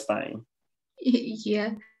it the first time?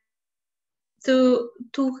 Yeah. To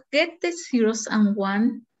get the zeros and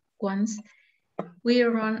ones, we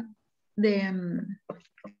run the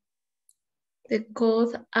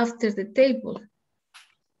code after the table.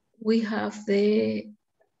 We have the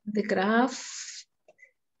graph,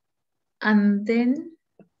 and then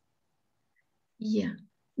yes.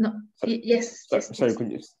 Sorry,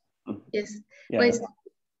 could you? Yes. Yeah. But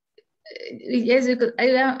yes, because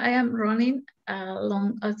I am running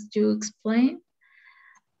along as you explained,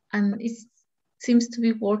 and it seems to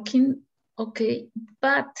be working okay,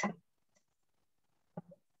 but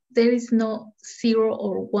there is no 0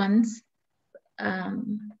 or 1s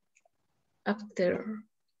after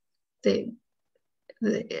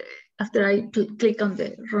after I click on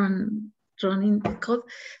the running the code.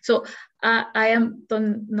 So I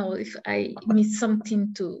don't know if I missed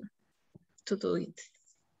something to do it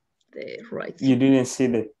the right. You didn't see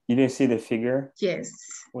the figure? Yes.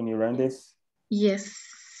 When you run this? Yes.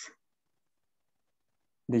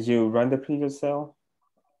 Did you run the previous cell?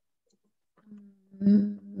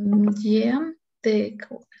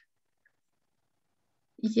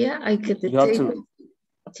 Yeah, I get the table.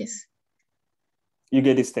 Yes. You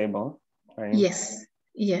get this table, right? Yes.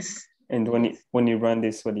 And when you run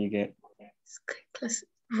this, what do you get?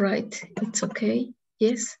 Right, it's okay.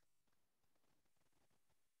 Yes.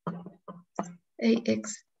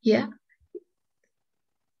 AX, yeah.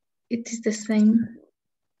 It is the same.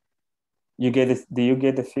 You get it. Do you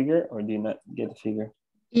get the figure or do you not get the figure?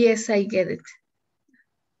 Yes, I get it.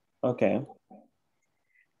 Okay.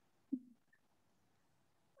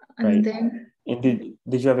 And then. And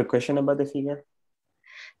did you have a question about the figure?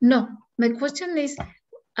 No, my question is,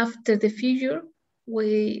 after the figure,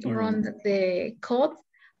 we run the code,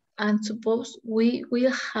 and suppose we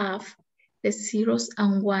will have the zeros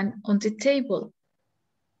and 1 on the table,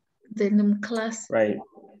 the num class. Right.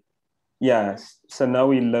 Yes. So now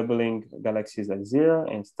we're labeling galaxies as 0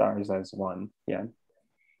 and stars as 1. Yeah.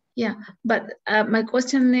 Yeah, but my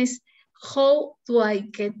question is, how do I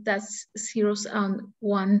get that zeros and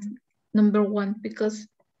 1, number 1? Because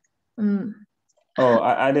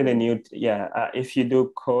I added a new, if you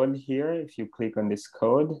do code here, if you click on this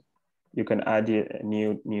code, you can add a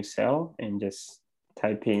new cell and just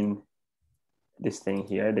type in this thing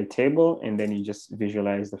here, the table, and then you just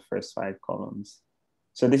visualize the first 5 columns.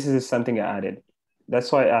 So this is something I added.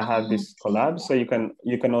 That's why I have this collab. So you can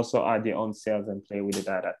also add your own cells and play with the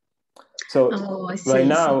data. So right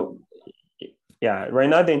now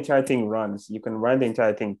the entire thing runs. You can run the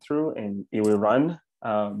entire thing through and it will run.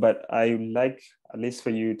 But I like at least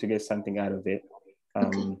for you to get something out of it.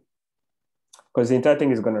 Because the entire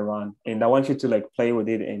thing is going to run. And I want you to like play with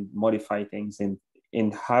it and modify things and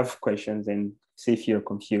have questions and see if you're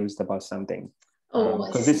confused about something.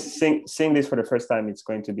 Because seeing this for the first time, it's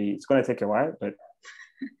going to take a while, but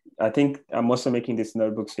I think I'm also making this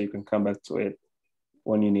notebook so you can come back to it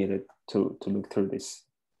when you need it to look through this.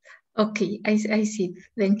 Okay, I see.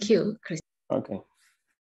 Thank you, Chris. Okay.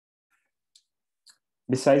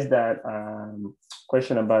 Besides that,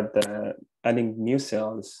 question about adding new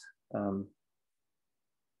cells.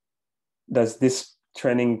 Does this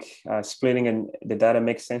training splitting and the data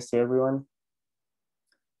make sense to everyone?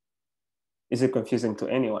 Is it confusing to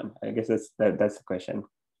anyone? I guess that's the question.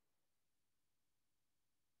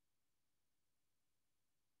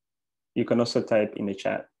 You can also type in the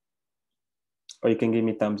chat, or you can give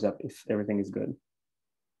me thumbs up if everything is good.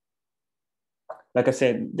 Like I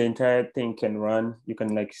said, the entire thing can run. You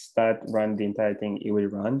can like run the entire thing, it will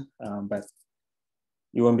run, but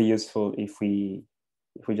it won't be useful if we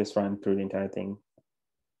just run through the entire thing.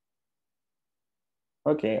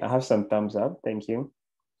 Okay, I have some thumbs up, thank you.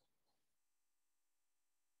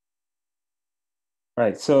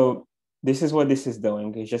 Right, so this is what this is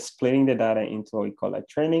doing. It's just splitting the data into what we call a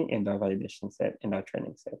training and a validation set and our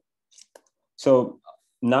training set. So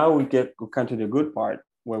now we come to the good part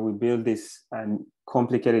where we build this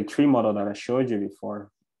complicated tree model that I showed you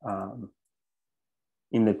before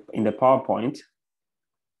in the PowerPoint.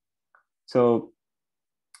 So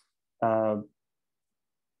to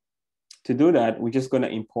do that, we're just going to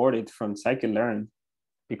import it from scikit-learn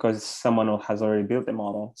because someone has already built the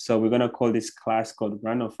model. So we're going to call this class called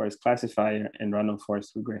random forest classifier and random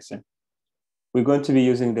forest regressor. We're going to be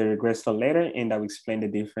using the regressor later, and I'll explain the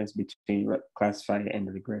difference between classifier and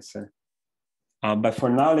regressor. But for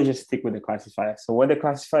now, let's just stick with the classifier. So what the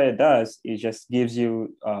classifier does is just gives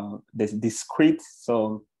you this discrete.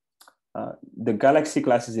 So the galaxy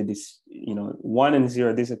classes are this, 1 and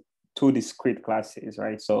 0. These are two discrete classes,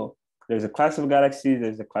 right? So there's a class of galaxies,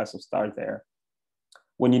 there's a class of stars there.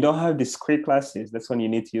 When you don't have discrete classes, that's when you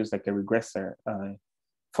need to use like a regressor.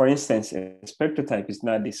 For instance, a spectrotype is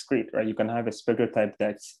not discrete, right? You can have a spectrotype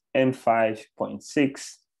that's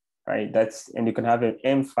M5.6, right? And you can have an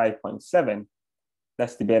M5.7.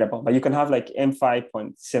 That's debatable, but you can have like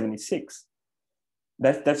M5.76.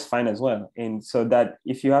 That's fine as well. And so that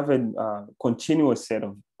if you have a continuous set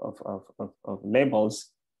of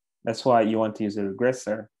labels, that's why you want to use a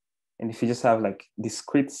regressor. And if you just have like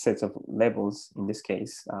discrete sets of labels, in this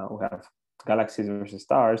case, we have galaxies versus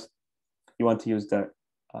stars, you want to use the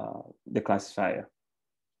classifier.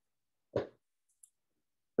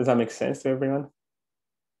 Does that make sense to everyone?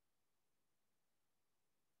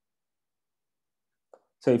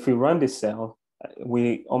 So if we run this cell,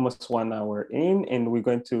 we almost 1 hour in, and we're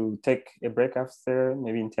going to take a break after,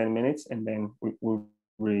 maybe in 10 minutes, and then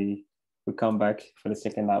we come back for the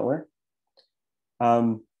second hour.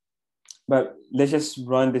 But let's just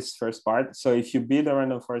run this first part. So if you build a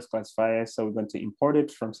random forest classifier, so we're going to import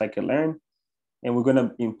it from scikit-learn, and we're going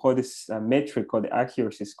to import this metric called the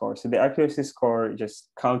accuracy score. So the accuracy score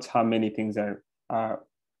just counts how many things are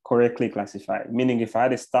correctly classified. Meaning if I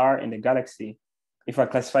had a star in the galaxy, if I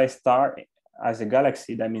classify a star as a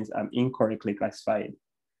galaxy, that means I'm incorrectly classified.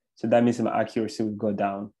 So that means my accuracy will go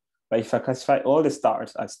down. But if I classify all the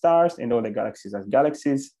stars as stars and all the galaxies as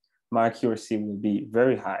galaxies, my accuracy will be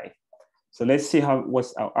very high. So let's see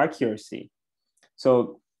what's our accuracy.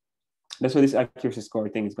 So that's what this accuracy score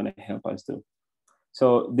thing is going to help us do.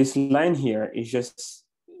 So this line here is just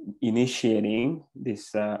initiating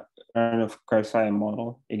this random classifier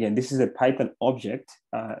model. Again, this is a Python object.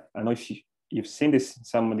 I know if you've seen this in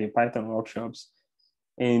some of the Python workshops,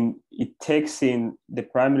 and it takes in the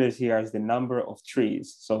parameters here as the number of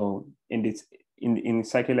trees. So in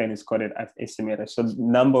scikit-learn, it's called as estimator. So the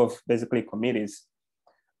number of basically committees.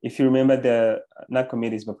 If you remember not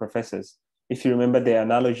committees, but professors, if you remember the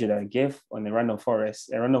analogy that I gave on a random forest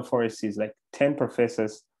is like 10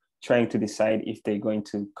 professors trying to decide if they're going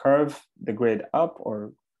to curve the grade up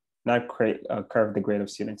or not curve the grade of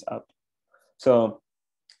students up. So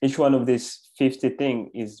each one of these 50 things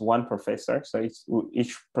is one professor. So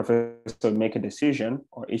each professor will make a decision,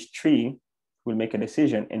 or each tree will make a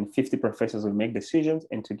decision, and 50 professors will make decisions,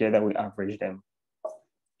 and together we average them.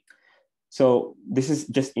 So this is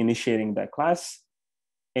just initiating that class,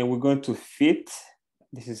 and we're going to fit.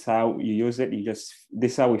 This is how you use it.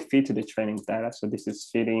 This is how we fit to the training data. So this is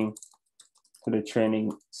fitting to the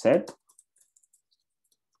training set,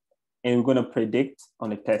 and we're going to predict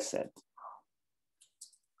on a test set.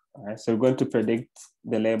 All right, so we're going to predict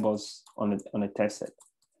the labels on a test set,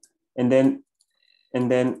 and then in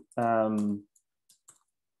the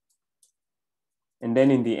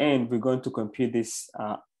end, we're going to compute this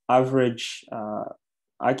average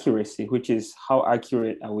accuracy, which is how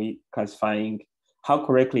accurate are we classifying, how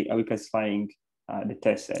correctly are we classifying the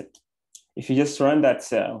test set. If you just run that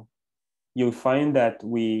cell, you'll find that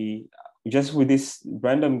we just with this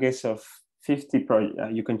random guess of 50,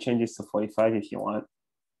 you can change this to 45 if you want,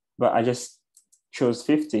 but I just chose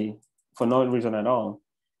 50 for no reason at all.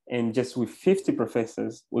 And just with 50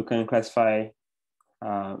 professors, we can classify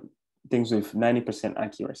things with 90%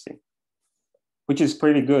 accuracy, which is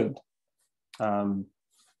pretty good,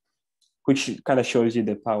 which kind of shows you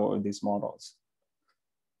the power of these models.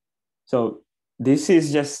 So this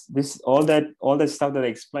is just all the stuff that I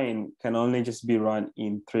explained can only just be run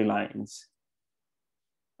in 3 lines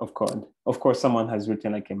of code. Of course, someone has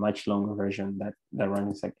written like a much longer version that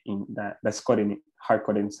runs like in that's coded in hard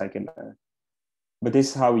coded in scikit-learn. But this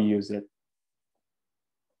is how we use it.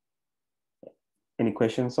 Any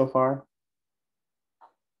questions so far?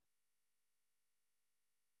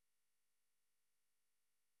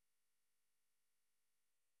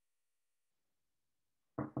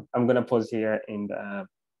 I'm gonna pause here and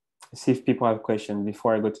see if people have questions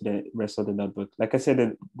before I go to the rest of the notebook. Like I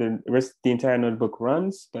said, the entire notebook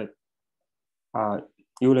runs, but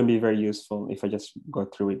it wouldn't be very useful if I just go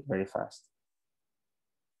through it very fast.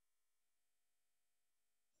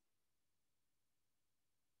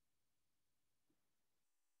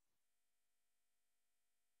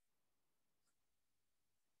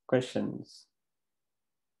 Questions?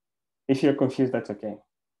 If you're confused, that's okay.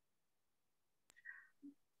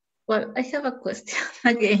 Well, I have a question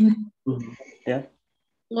again. Mm-hmm. Yeah.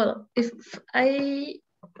 Well, if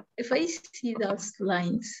I see those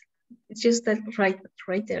lines, it's just that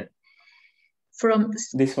right there. From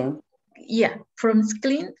this one? Yeah, from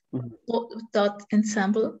clean dot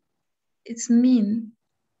ensemble, it's mean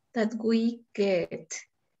that we get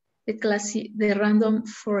the random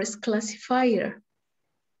forest classifier.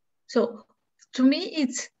 So to me,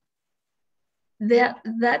 it's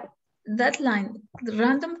that line, the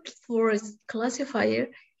random forest classifier,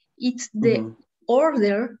 it's the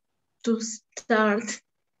order to start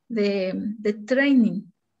the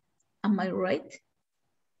training. Am I right?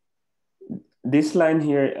 This line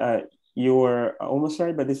here, you were almost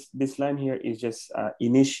right, but this line here is just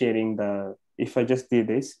initiating the, if I just did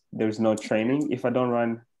this, there's no training. If I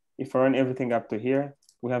run everything up to here,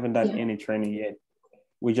 we haven't done any training yet.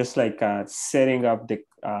 We're just like setting up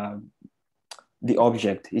the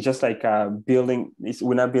object. It's just like building,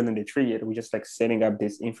 we're not building the tree yet. We're just like setting up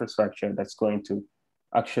this infrastructure that's going to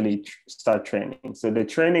actually start training. So the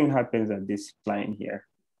training happens at this line here,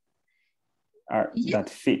 that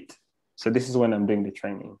fit. So this is when I'm doing the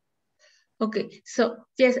training. Okay, so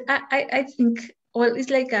yes, I think, well,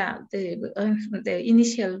 it's like the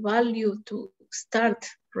initial value to start,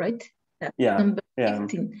 right? Yeah.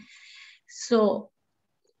 So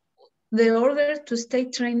the order to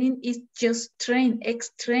state training is just train,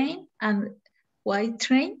 X train and Y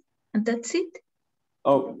train, and that's it?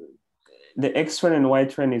 Oh, the X train and Y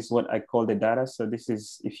train is what I call the data. So this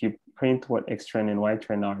is, if you print what X train and Y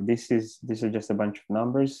train are, these are just a bunch of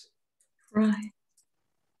numbers. Right.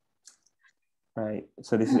 Right.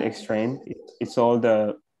 So this is X train. It's all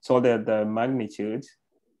the magnitude,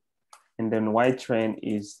 and then Y train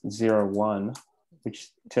is 0, 1,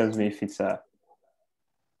 which tells me if it's a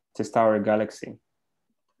star or a galaxy.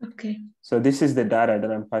 Okay. So this is the data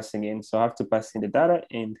that I'm passing in. So I have to pass in the data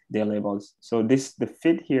and their labels. So the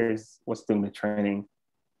fit here is what's doing the training.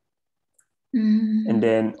 And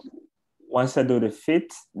then once I do the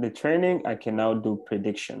fit, the training, I can now do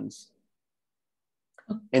predictions.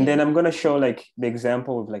 Okay. And then I'm going to show like the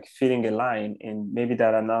example of like fitting a line, and maybe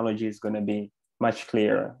that analogy is going to be much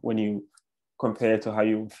clearer when you compare to how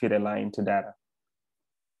you fit a line to data.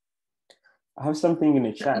 I have something in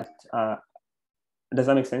the chat. Does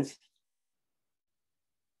that make sense?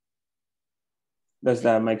 That's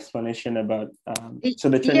my explanation about, so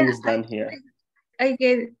the training is done here. I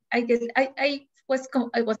was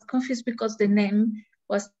confused because the name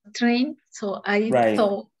was train. So I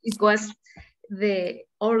thought it was the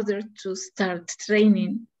order to start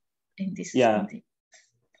training in this. Yeah.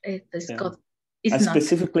 Code. I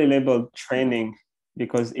specifically labeled training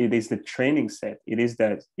because it is the training set. It is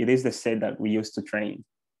the set that we use to train.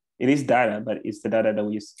 It is data, but it's the data that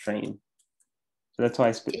we use to train. So that's why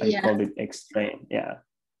I called it X train. Yeah.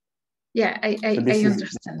 Yeah, I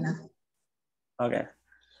understand now. Okay.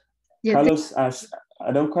 Yeah, Carlos asks,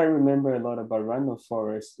 I don't quite remember a lot about random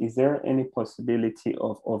forest. Is there any possibility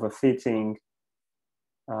of overfitting?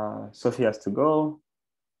 Sophie has to go.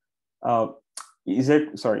 Is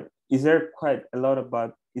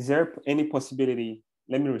there any possibility?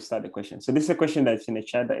 Let me restart the question. So this is a question that's in the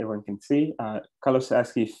chat that everyone can see. Carlos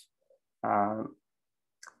asks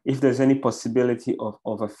if there's any possibility of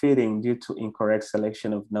overfitting due to incorrect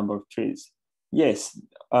selection of number of trees. Yes.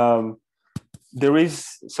 there is,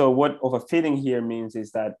 so what overfitting here means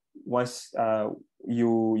is that once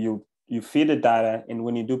you feed the data, and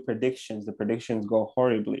when you do predictions, the predictions go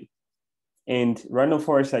horribly. And random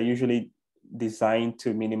forests are usually designed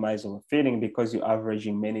to minimize overfitting because you're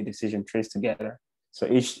averaging many decision trees together. So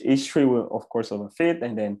each tree will of course overfit,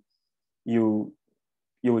 and then you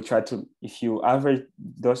will try to, if you average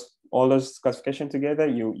all those classification together,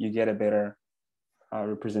 you get a better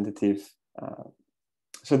representative.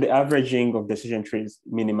 So the averaging of decision trees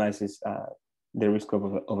minimizes the risk of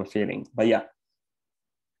overfitting. But yeah.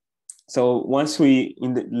 So once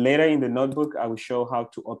later in the notebook, I will show how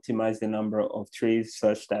to optimize the number of trees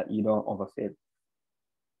such that you don't overfit.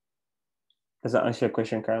 Does that answer your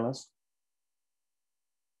question, Carlos?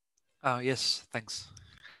 Yes, thanks.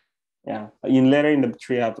 Yeah, later in the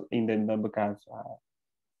tree, in the notebook, I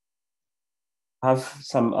have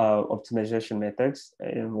some optimization methods,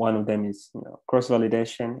 and one of them is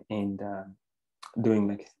cross-validation and doing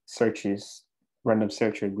like searches, random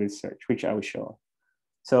search or grid search, which I will show.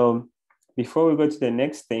 So before we go to the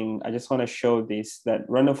next thing, I just want to show this, that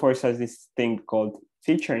random forest has this thing called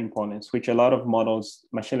feature importance, which a lot of models,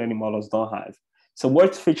 machine learning models, don't have. So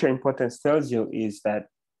what feature importance tells you is that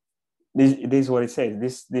this is what it says.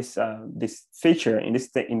 This feature in this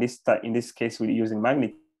case, we're using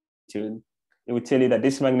magnitude. It would tell you that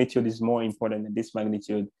this magnitude is more important than this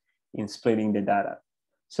magnitude in splitting the data.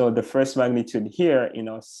 So the first magnitude here in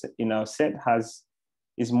our set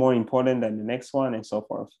is more important than the next one, and so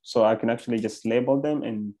forth. So I can actually just label them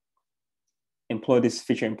and employ this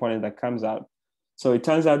feature importance that comes out. So it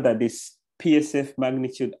turns out that this PSF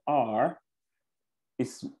magnitude R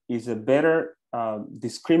is a better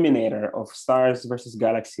discriminator of stars versus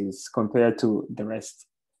galaxies compared to the rest.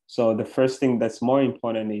 So the first thing that's more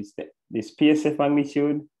important is this PSF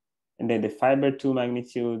magnitude, and then the fiber 2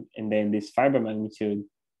 magnitude, and then this fiber magnitude.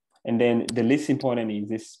 And then the least important is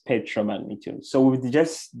this Petra magnitude. So with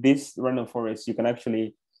just this random forest, you can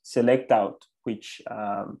actually select out which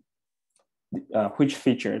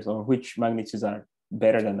features or which magnitudes are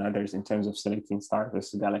better than others in terms of selecting stars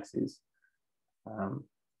versus galaxies.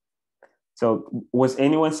 So was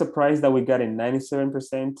anyone surprised that we got a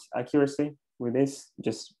 97% accuracy with this,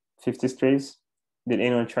 just 50 trees? Did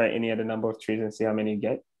anyone try any other number of trees and see how many you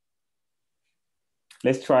get?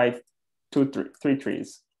 Let's try 3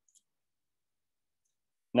 trees.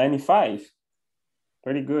 95,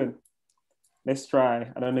 pretty good. Let's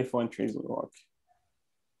try, I don't know if 1 trees will work.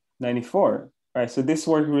 94, all right, so this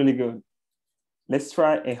worked really good. Let's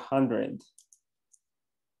try 100.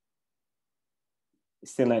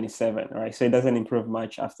 Still 97, all right? So it doesn't improve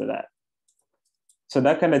much after that. So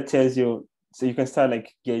that kind of tells you, so you can start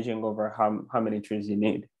like gauging over how many trees you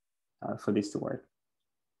need for this to work.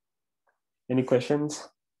 Any questions?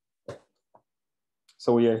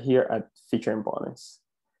 So we are here at feature importance.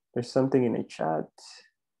 There's something in the chat.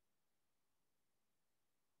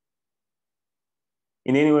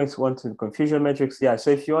 In any ways, want to confusion metrics? Yeah, so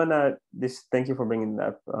if you wanna, thank you for bringing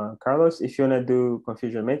that up, Carlos. If you wanna do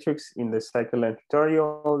confusion metrics in the scikit-learn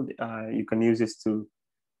tutorial, you can use this to,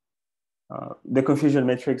 the confusion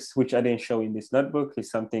metrics, which I didn't show in this notebook,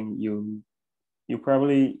 is something you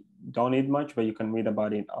probably don't need much, but you can read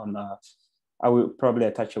about it on, I will probably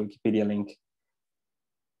attach a Wikipedia link.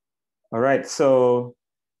 All right, so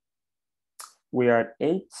we are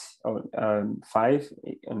at 5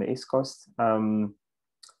 on the East Coast.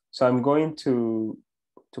 So I'm going to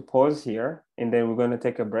pause here, and then we're going to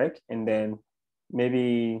take a break, and then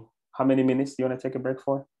maybe how many minutes do you want to take a break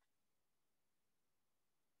for?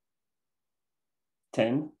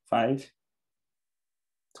 10, 5,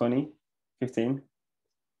 20, 15.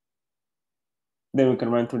 Then we can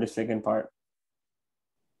run through the second part.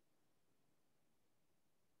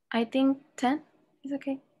 I think 10 is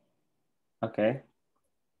okay. Okay.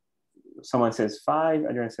 Someone says 5,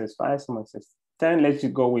 Adrian says 5, someone says 10. Let's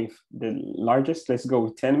go with the largest. Let's go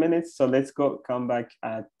with 10 minutes. So let's come back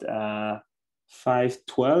at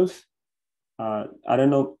 5:12. I don't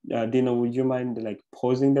know, Dino, would you mind like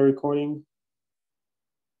pausing the recording?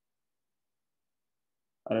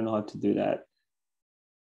 I don't know how to do that.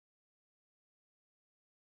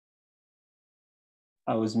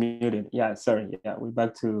 I was muted. Yeah, sorry. Yeah, we're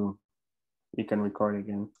back to, you can record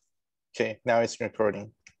again. Okay, now it's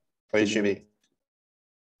recording. So it should be.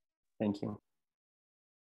 Thank you.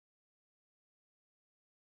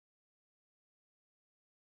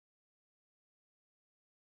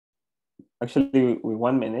 Actually, we're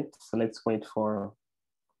 1 minute, so let's wait for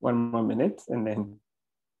 1 more minute and then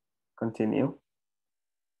continue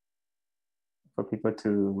for people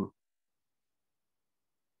to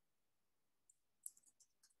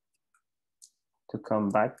come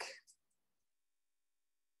back.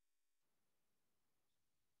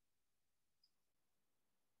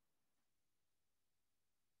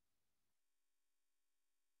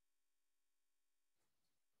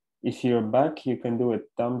 if you're back, you can do a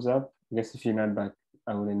thumbs up. I guess if you're not back,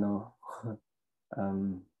 I wouldn't know.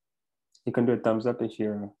 You can do a thumbs up if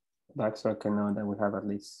you're back, so I can know that we have at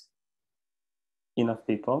least enough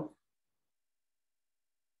people.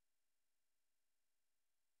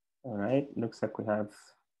 All right, looks like we have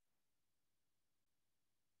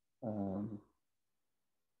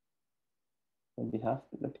maybe half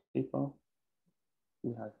the people.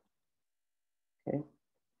 We have, okay.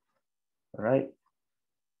 All right,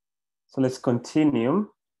 so let's continue.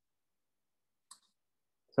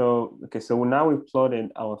 So, okay, so now we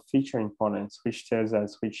plotted our feature importance, which tells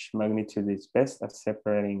us which magnitude is best at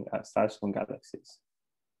separating stars from galaxies.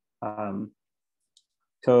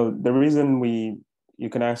 So the reason you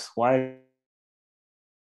can ask why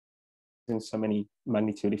in so many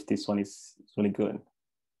magnitude if this one is really good.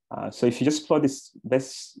 So if you just plot this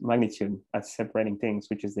best magnitude at separating things,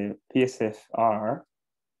 which is the PSFR,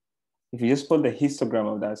 if you just plot the histogram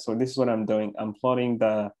of that, so this is what I'm doing. I'm plotting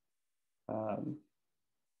the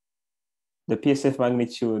PSF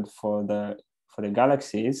magnitude for the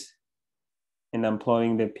galaxies, and I'm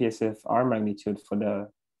plotting the PSFR magnitude for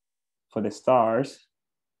the stars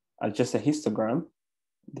as just a histogram.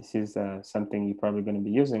 This is something you're probably going to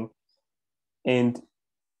be using. And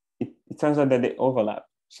it turns out that they overlap.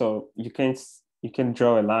 So you can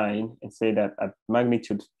draw a line and say that at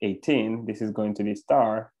magnitude 18, this is going to be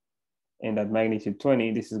star, and at magnitude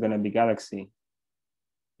 20, this is going to be galaxy,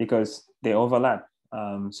 because they overlap.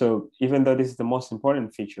 So even though this is the most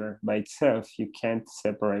important feature by itself, you can't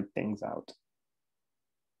separate things out.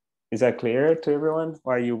 Is that clear to everyone?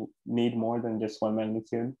 Why you need more than just one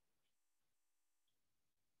magnitude?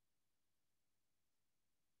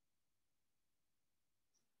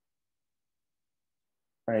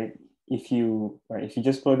 Right? If you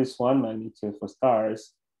just plot this one magnitude for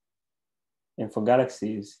stars, and for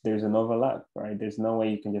galaxies, there's an overlap, right? There's no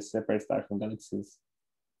way you can just separate stars from galaxies,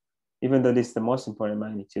 even though this is the most important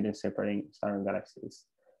magnitude in separating stars and galaxies.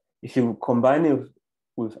 If you combine it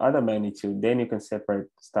with other magnitude, then you can separate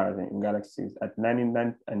stars and galaxies at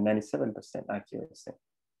 99 and 97% accuracy.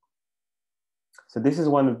 So this is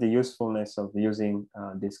one of the usefulness of using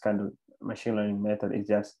this kind of machine learning method.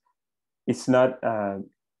 It's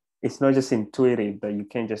not just intuitive that you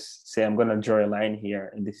can just say, I'm going to draw a line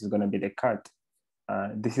here and this is going to be the cut.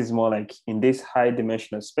 This is more like in this high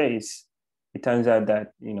dimensional space, it turns out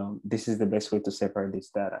that this is the best way to separate this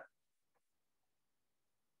data.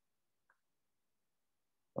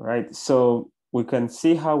 All right, so we can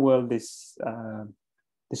see how well this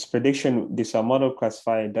model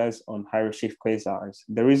classifier does on high redshift quasars.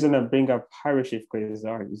 The reason I bring up high redshift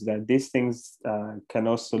quasars is that these things can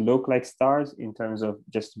also look like stars in terms of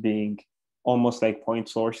just being almost like point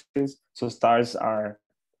sources. So stars are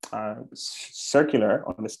circular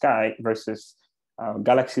on the sky versus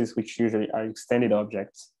galaxies, which usually are extended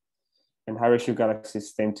objects. And high redshift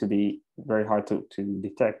galaxies tend to be very hard to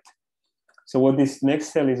detect. So what this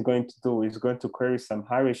next cell is going to do is going to query some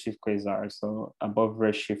high redshift quasars, so above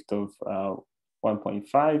redshift of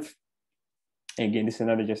 1.5. Again, this is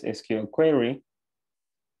another just SQL query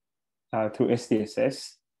through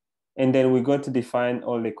SDSS. And then we're going to define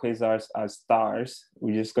all the quasars as stars.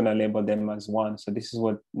 We're just going to label them as 1. So this is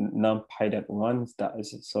what numpy.1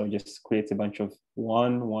 does. So it just creates a bunch of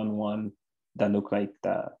 1, 1, 1 that look like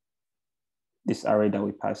this array that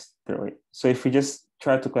we passed through it. So if we just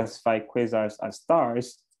try to classify quasars as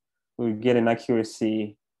stars, we get an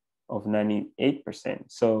accuracy of 98%.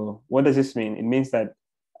 So what does this mean? It means that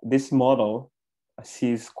this model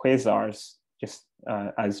sees quasars just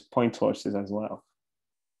as point sources as well,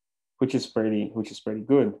 which is pretty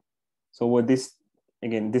good. So what this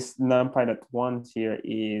numpy.1 here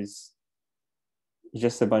is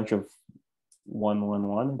just a bunch of 1, 1,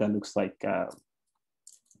 1 that looks like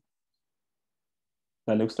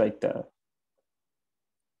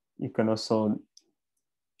you can also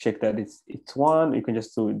check that it's 1. You can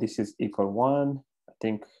just do this is equal 1. I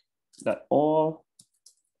think that all,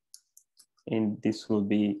 and this will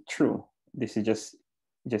be true. This is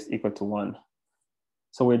just equal to 1.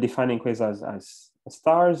 So we're defining quasars as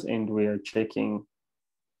stars, and we're checking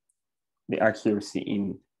the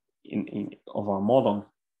accuracy of our model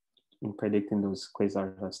in predicting those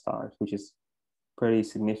quasars as stars, which is pretty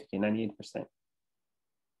significant, 98%.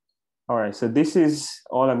 All right, so this is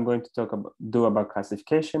all I'm going to do about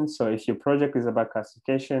classification. So if your project is about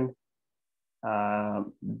classification,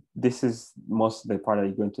 this is most of the part that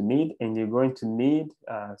you're going to need, and you're going to need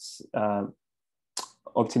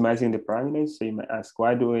optimizing the parameters. So you might ask,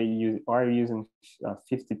 why are you using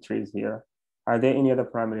 50 trees here? Are there any other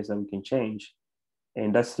parameters that we can change?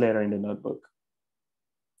 And that's later in the notebook.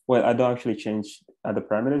 well, I don't actually change the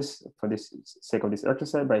parameters for this sake of this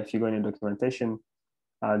exercise, but if you go in documentation,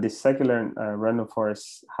 this scikit-learn random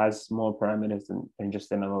forest has more parameters than just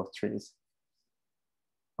the number of trees.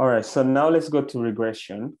 All right, so now let's go to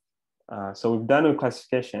regression. So we've done with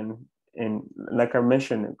classification, and like I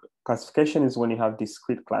mentioned, classification is when you have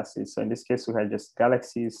discrete classes. So in this case, we had just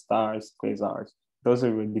galaxies, stars, quasars. Those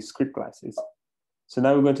are discrete classes. So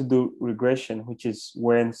now we're going to do regression, which is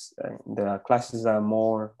when the classes are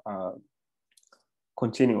more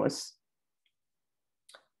continuous.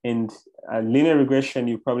 And linear regression,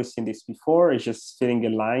 you've probably seen this before, it's just fitting a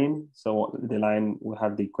line. So the line will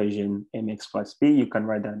have the equation mx plus b. You can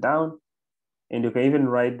write that down. And you can even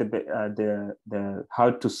write the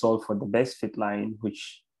how to solve for the best fit line,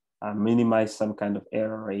 which minimize some kind of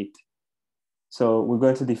error rate. So we're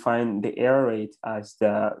going to define the error rate as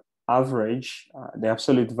the average, the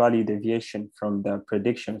absolute value deviation from the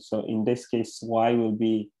prediction. So in this case, y will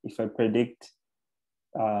be, if I predict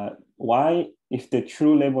y, if the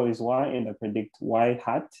true label is y and I predict y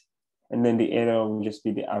hat, and then the error will just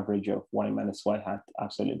be the average of y minus y hat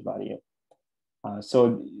absolute value.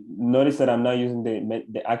 So notice that I'm not using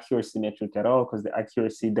the accuracy metric at all, because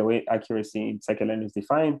the way accuracy in scikit-learn is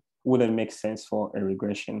defined wouldn't make sense for a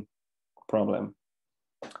regression problem.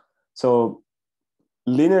 So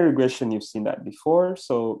linear regression, you've seen that before.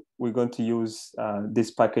 So we're going to use this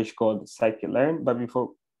package called scikit-learn. But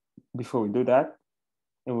before we do that,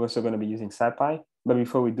 and we're also going to be using SciPy. But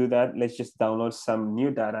before we do that, let's just download some new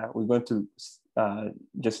data. We're going to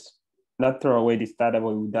just not throw away this data,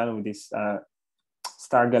 but we're done with this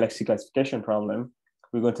star galaxy classification problem.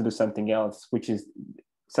 We're going to do something else, which is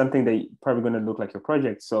something that probably going to look like your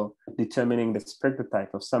project. So determining the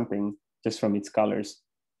spectrotype of something just from its colors.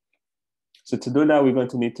 So to do that, we're going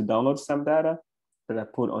to need to download some data that I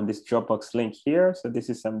put on this Dropbox link here. So this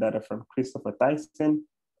is some data from Christopher Tyson,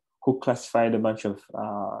 who classified a bunch of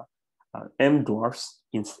M dwarfs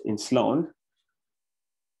in Sloan.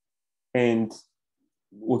 And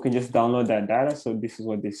we can just download that data. So this is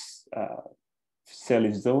what this cell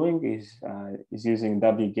is doing, is using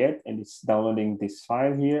wget, and it's downloading this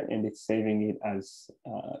file here, and it's saving it as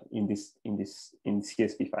in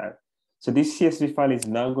CSV file. So this CSV file is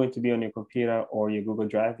now going to be on your computer or your Google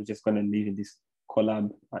Drive. It's just going to live in this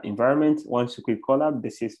Colab environment. Once you quit Colab, the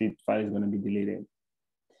CSV file is going to be deleted.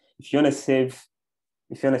 If you want to save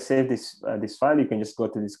this file, you can just go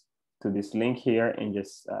to this link here and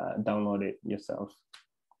just download it yourself.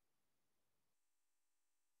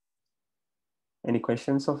 Any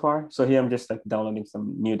questions so far? So here I'm just like downloading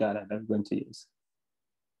some new data that I'm going to use.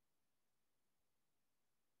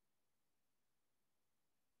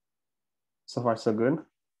 So far, so good.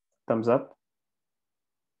 Thumbs up.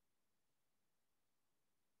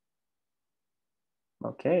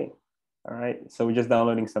 Okay. All right. So we're just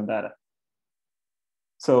downloading some data.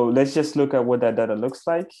 So let's just look at what that data looks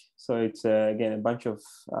like. So it's again a bunch of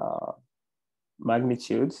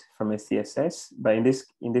magnitudes from SDSS, but in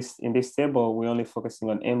this table we're only focusing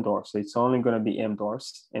on M dwarfs. So it's only going to be M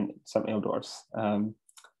dwarfs and some L dwarfs.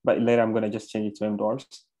 But later I'm going to just change it to M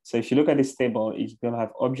dwarfs. So if you look at this table, it's going to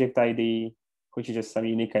have object ID, which is just some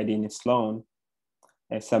unique ID in Sloan,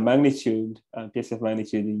 and some magnitude, PSF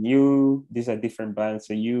magnitude in U. These are different bands,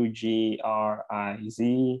 so U, G, R, I,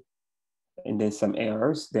 Z, and then some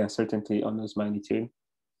errors. The uncertainty on those magnitude.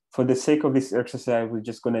 For the sake of this exercise, we're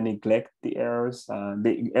just going to neglect the errors.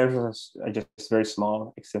 The errors are just very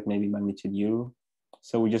small, except maybe magnitude U.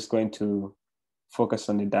 So we're just going to focus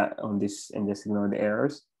on this and just ignore the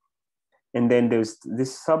errors. And then there's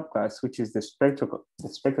this subclass, which is the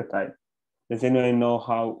spectrotype. Does anyone know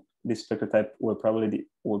how this spectrotype will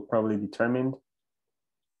probably determined?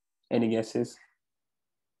 Any guesses?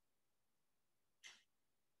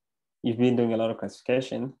 You've been doing a lot of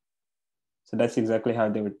classification. So that's exactly how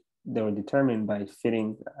they were determined, by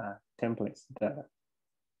fitting templates data.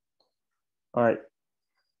 All right.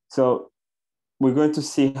 So we're going to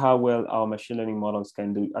see how well our machine learning models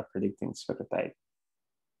can do at predicting spectrotype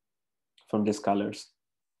from these colors.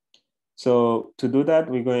 So to do that,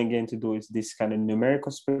 we're going again to do is this kind of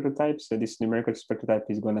numerical spectrotype. So this numerical spectrotype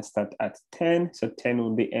is going to start at 10. So 10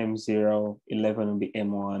 will be M0, 11 will be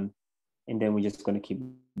M1, and then we're just going to keep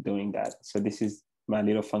doing that. So this is my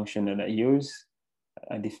little function that I use,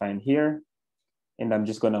 I define here, and I'm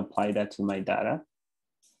just going to apply that to my data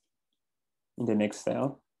in the next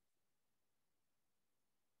cell.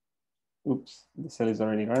 Oops, the cell is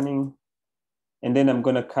already running. And then I'm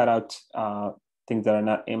going to cut out things that are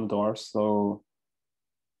not M dwarfs. So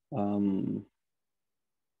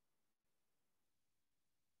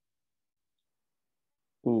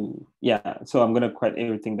Ooh, yeah. So I'm gonna quit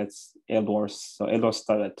everything that's LDORs. So LDORs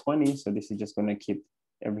start at 20. So this is just gonna keep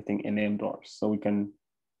everything in LDORs. So we can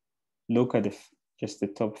look at just the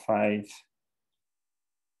top 5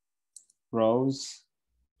 rows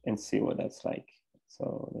and see what that's like.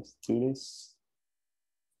 So let's do this.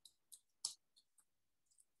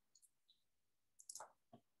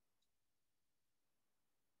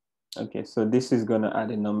 Okay, so this is gonna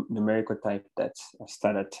add a numerical type that's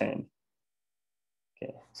start at 10.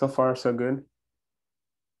 Okay, so far so good.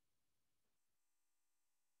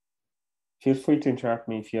 Feel free to interrupt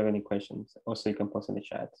me if you have any questions. Also, you can post in the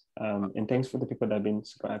chat. And thanks for the people that have been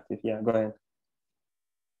super active. Yeah, go ahead.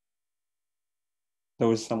 There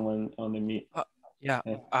was someone on the mute. Yeah.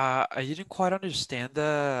 I didn't quite understand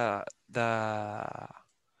the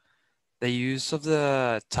use of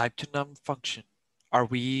the type to num function. Are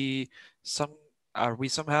we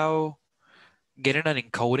somehow getting an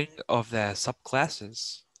encoding of the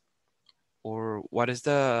subclasses? Or what is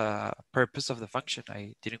the purpose of the function?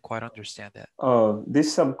 I didn't quite understand that. Oh,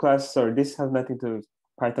 this subclass, sorry, this has nothing to do with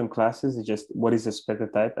Python classes. It's just what is the spectral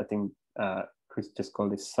type? I think Chris just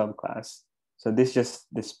called it subclass. So this just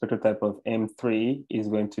the spectral type of M3 is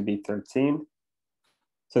going to be 13.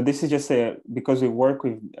 So this is just because we work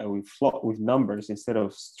with numbers instead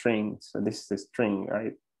of strings. So this is a string,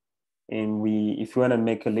 right? And if you want to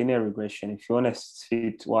make a linear regression, if you want to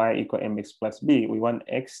fit y equal mx plus b, we want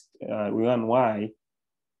y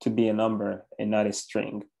to be a number and not a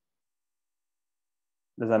string.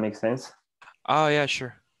 Does that make sense? Oh yeah,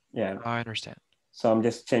 sure. Yeah. I understand. So I'm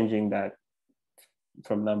just changing that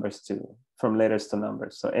from letters to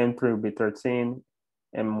numbers. So M3 will be 13,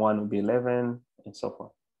 M1 will be 11, and so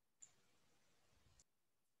forth.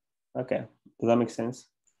 Okay, does that make sense?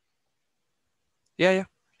 Yeah,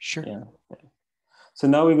 sure. Yeah. So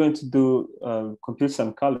now we're going to do compute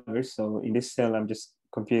some colors. So in this cell, I'm just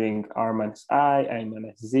computing R minus I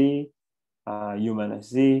minus Z, U minus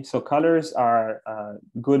Z. So colors are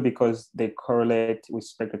good because they correlate with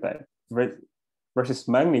spectral type versus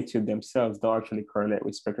magnitude themselves don't actually correlate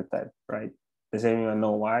with spectral type, right? Does anyone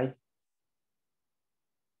know why?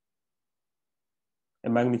 A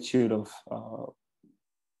magnitude of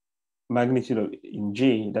in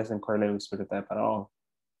G doesn't correlate with spectral type at all.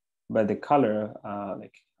 But the color,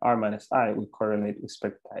 like R minus I, will correlate with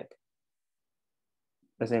spectral type.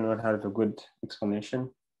 Does anyone have a good explanation?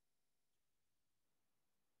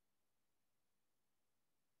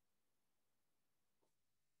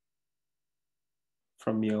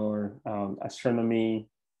 From your astronomy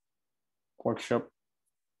workshop?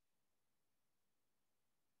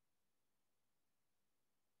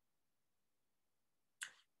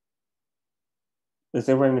 Does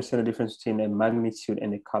everyone understand the difference between a magnitude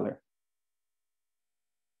and a color?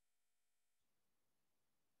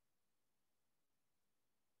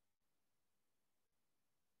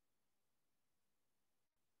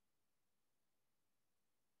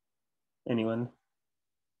 Anyone?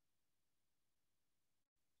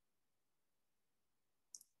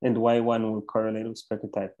 And why one will correlate with spectral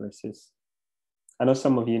type versus? I know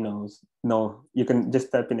some of you knows. No, you can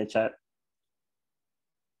just type in the chat.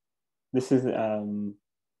 This is going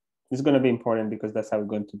to be important because that's how we're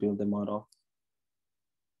going to build the model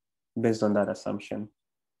based on that assumption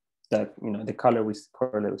that the color will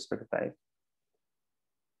correlate with spectral type.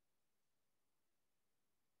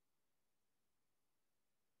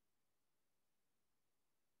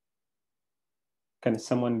 Can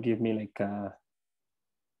someone give me like a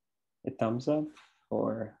thumbs up,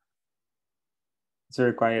 or it's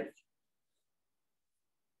very quiet?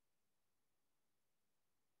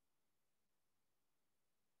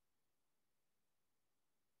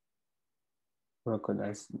 Rocco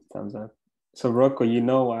does thumbs up. So Rocco, you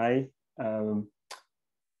know why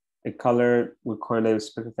a color will correlate with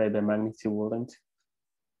spectral type but magnitude wouldn't?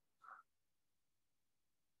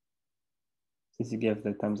 Since you gave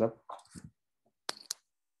the thumbs up.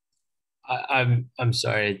 I'm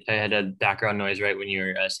sorry. I had a background noise right when you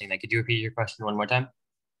were saying that. Could you repeat your question one more time?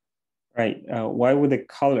 Right. Why would the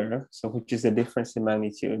color, so which is the difference in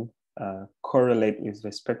magnitude, correlate with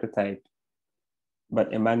the spectral type,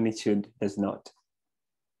 but a magnitude does not?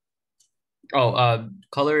 Oh,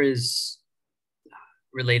 color is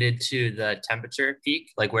related to the temperature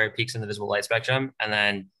peak, like where it peaks in the visible light spectrum. And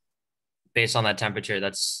then based on that temperature,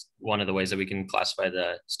 that's one of the ways that we can classify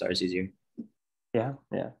the stars easier. Yeah,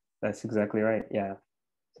 that's exactly right. Yeah.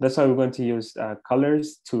 So that's why we're going to use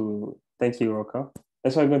colors to, thank you, Rocco.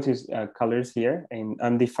 That's why we're going to use colors here. And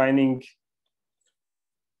I'm defining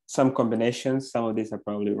some combinations. Some of these are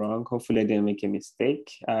probably wrong. Hopefully I didn't make a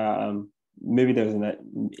mistake. Maybe there's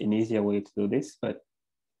an easier way to do this, but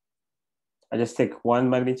I just take one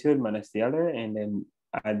magnitude minus the other, and then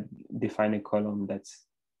I define a column that's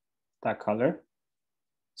that color.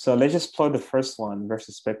 So let's just plot the first one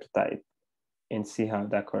versus spectrotype and see how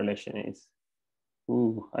that correlation is.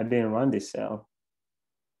 Ooh, I didn't run this cell.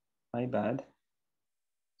 My bad.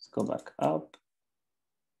 Let's go back up.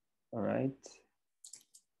 All right.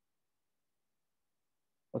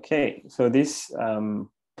 Okay, so this, the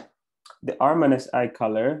R minus I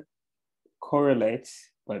color correlates,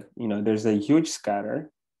 but there's a huge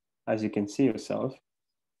scatter, as you can see yourself,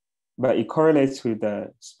 but it correlates with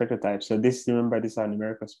the spectrotype. So this, remember, these are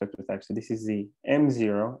numerical spectrotypes. So this is the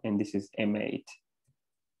M0 and this is M8.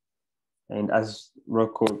 And as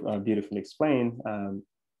Rocco beautifully explained,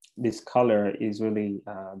 this color is really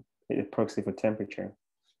a proxy for temperature,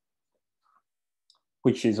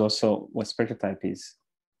 which is also what spectrotype is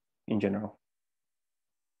in general.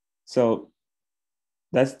 So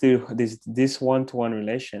that's this one-to-one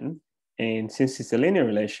relation. And since it's a linear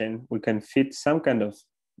relation, we can fit some kind of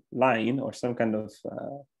line or some kind of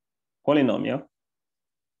polynomial.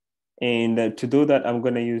 And to do that, I'm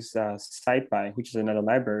going to use SciPy, which is another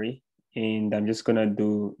library. And I'm just going to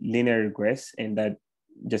do linear regress. And that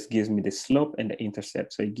just gives me the slope and the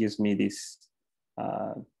intercept. So it gives me this, if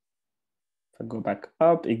I go back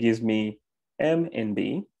up, it gives me M and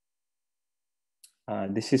B.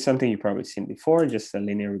 This is something you've probably seen before, just a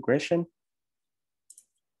linear regression.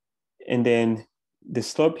 And then the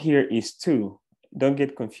slope here is 2. Don't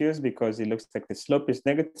get confused because it looks like the slope is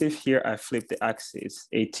negative. Here I flip the axis.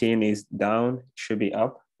 18 is down, it should be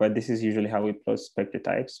up, but this is usually how we plot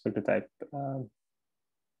spectrotypes.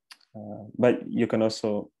 But you can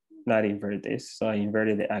also not invert this. So I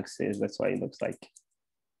inverted the axis. That's why it looks like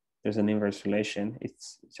there's an inverse relation.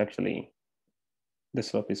 It's actually, the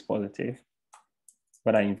slope is positive,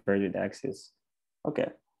 but I inverted the axis. Okay.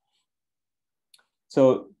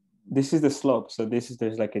 So this is the slope. So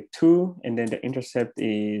there's like a 2, and then the intercept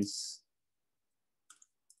is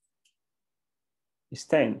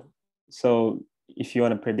 10. So if you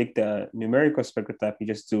want to predict the numerical spectrotype, you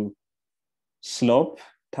just do slope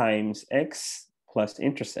times x plus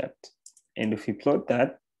intercept. And if you plot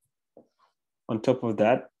that, on top of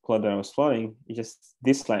that plot that I was plotting, it's just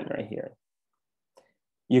this line right here.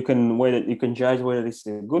 You can judge whether this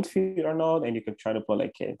is a good fit or not, and you can try to plot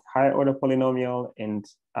like a higher order polynomial. And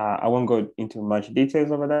I won't go into much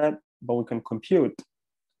details over that, but we can compute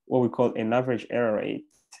what we call an average error rate,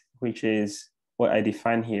 which is what I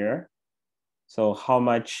define here. So how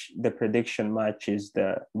much the prediction matches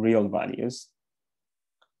the real values.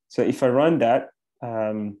 So if I run that,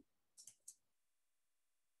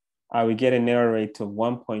 I will get an error rate of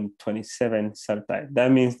 1.27 subtype.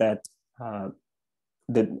 That means that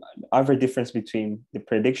the average difference between the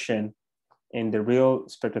prediction and the real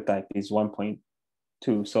spectrotype is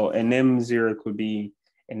 1.2. So an M0 could be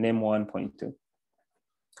an M1.2,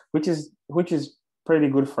 which is pretty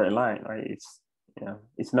good for a line, right?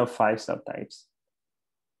 It's not 5 subtypes.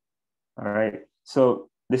 All right, so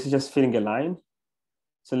this is just fitting a line.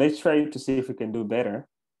 So let's try to see if we can do better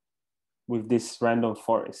with this random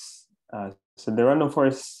forest. So the random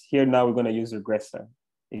forest here, now we're going to use regressor.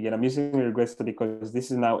 Again, I'm using regressor because this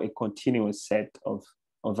is now a continuous set of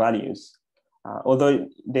values. Although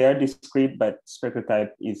they are discrete, but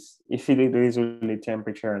spectrotype is, if there is really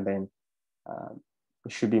temperature, then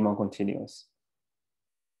it should be more continuous.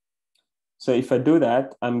 So if I do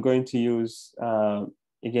that, I'm going to use,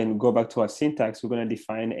 again, go back to our syntax. We're going to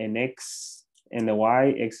define an X and a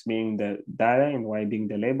Y, X being the data and Y being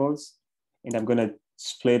the labels. And I'm going to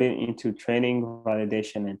split it into training,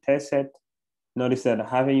 validation, and test set. Notice that I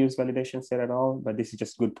haven't used validation set at all, but this is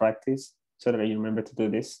just good practice so that you remember to do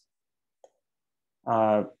this.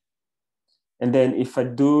 And then if I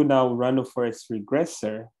do now random forest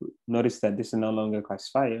regressor, notice that this is no longer a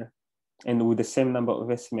classifier. And with the same number of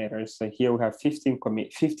estimators, so here we have 50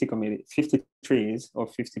 trees or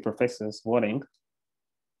 50 professors voting,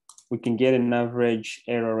 we can get an average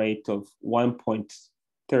error rate of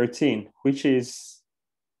 1.13, which is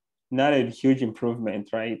not a huge improvement,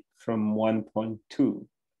 right, from 1.2.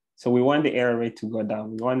 So we want the error rate to go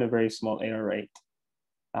down. We want a very small error rate.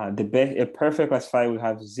 A perfect classifier will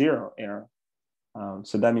have 0 error.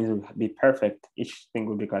 So that means it will be perfect. Each thing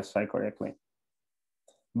will be classified correctly.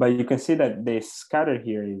 But you can see that the scatter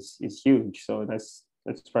here is huge. So that's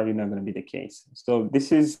probably not going to be the case. So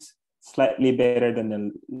this is slightly better than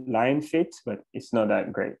the line fit, but it's not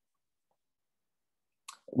that great.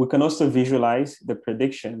 We can also visualize the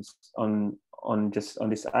predictions on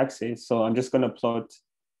this axis. So I'm just going to plot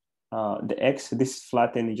the X. This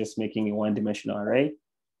flatten is just making a one-dimensional array.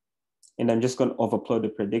 And I'm just going to overplot the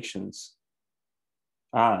predictions.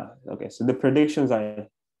 Okay. So the predictions are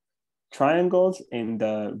triangles and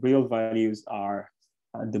the real values are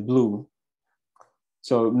the blue.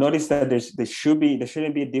 So notice that there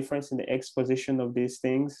shouldn't be a difference in the x position of these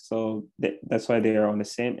things. So that's why they are on the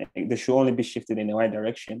same. They should only be shifted in the y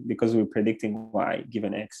direction because we're predicting y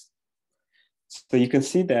given x. So you can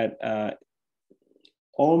see that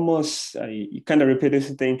almost you kind of reproduce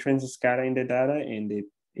the intrinsic scatter in the data, and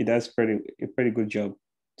it does a pretty good job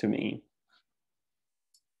to me.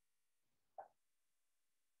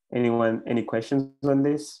 Anyone, any questions on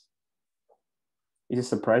this? Is it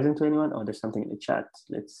surprising to anyone? Or there's something in the chat?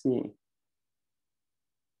 Let's see.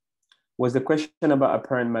 Was the question about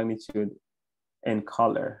apparent magnitude and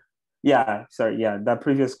color? Yeah, sorry. Yeah, that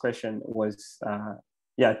previous question was,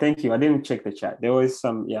 yeah, thank you. I didn't check the chat. There was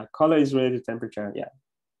some, yeah, color is related to temperature. Yeah.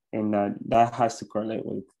 And that has to correlate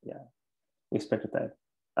with, yeah, with spectrotype.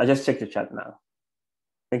 I just checked the chat now.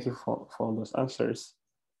 Thank you for all those answers.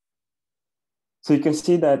 So you can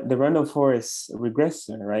see that the random forest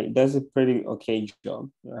regressor, right, does a pretty okay job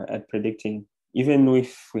at predicting. Even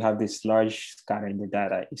if we have this large scatter in the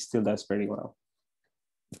data, it still does pretty well.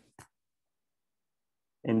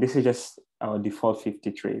 And this is just our default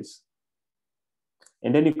 50 trees.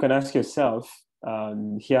 And then you can ask yourself,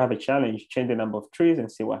 here I have a challenge, change the number of trees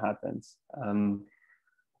and see what happens.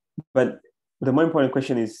 But the more important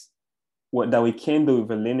question is what that we can do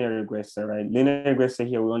with a linear regressor, right? Linear regressor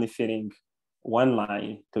here, we're only fitting one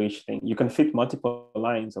line to each thing. You can fit multiple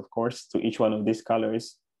lines, of course, to each one of these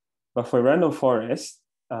colors. But for random forest,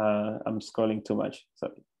 I'm scrolling too much.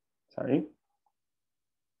 Sorry.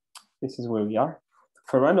 This is where we are.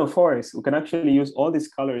 For random forest, we can actually use all these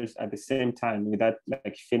colors at the same time without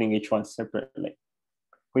like fitting each one separately,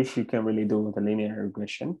 which you can really do with a linear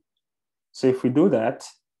regression. So if we do that,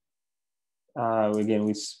 again,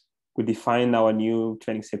 we define our new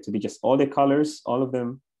training set to be just all the colors, all of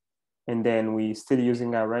them. And then we still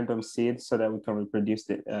using our random seed so that we can reproduce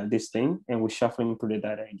this thing, and we're shuffling through the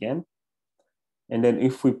data again. And then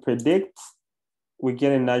if we predict, we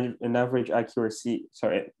get an average accuracy,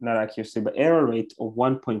 sorry, not accuracy, but error rate of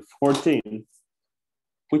 1.14,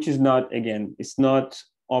 which is not, again, it's not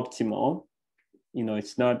optimal. You know,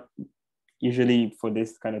 it's not usually for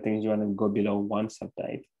this kind of things, you want to go below one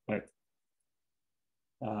subtype, but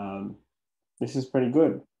this is pretty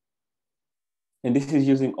good. And this is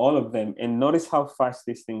using all of them. And notice how fast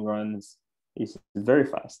this thing runs. It's very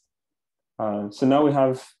fast. So now we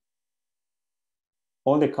have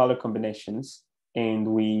all the color combinations, and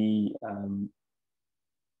we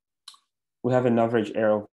have an average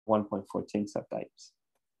error of 1.14 subtypes,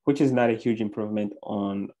 which is not a huge improvement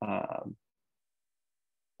on,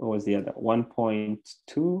 what was the other?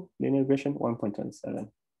 1.2 linear regression, 1.27.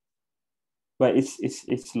 But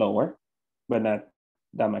it's lower, but not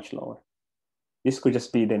that much lower. This could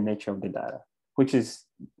just be the nature of the data, which is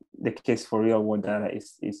the case for real world data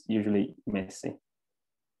is usually messy.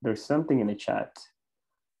 There's something in the chat.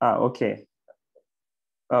 Okay.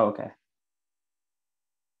 Oh, okay.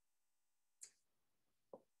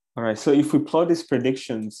 All right, so if we plot these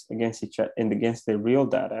predictions against each other and against the real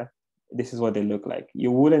data, this is what they look like. You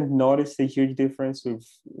wouldn't notice a huge difference with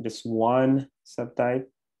just one subtype,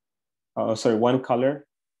 one color.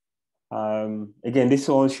 Again, this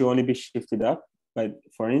all should only be shifted up. But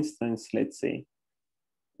for instance,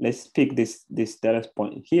 let's pick this data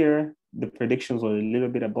point here. The predictions were a little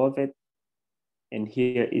bit above it, and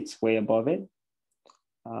here it's way above it.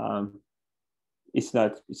 It's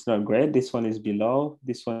not great. This one is below.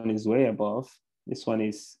 This one is way above. This one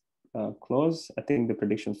is close. I think the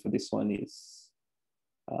predictions for this one is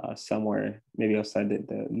somewhere maybe outside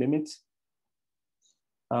the limits.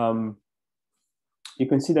 You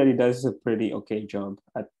can see that it does a pretty okay job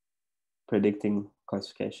at predicting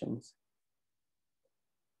classifications.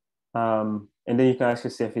 And then you can ask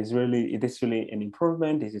yourself, is this really an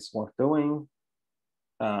improvement? Is this worth doing?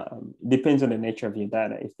 Depends on the nature of your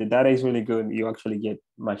data. If the data is really good, you actually get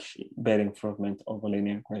much better improvement over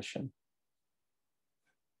linear regression.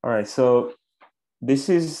 All right, so this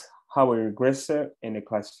is how a regressor and a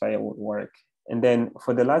classifier would work. And then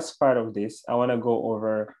for the last part of this, I wanna go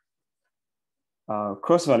over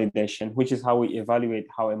cross-validation, which is how we evaluate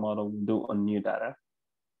how a model will do on new data.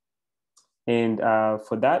 And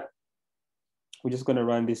for that, we're just gonna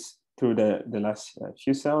run this through the last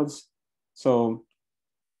few cells. So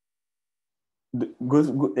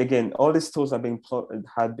again, all these tools have been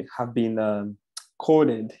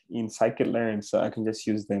coded in scikit-learn, so I can just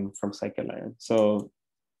use them from scikit-learn. So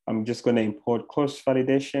I'm just going to import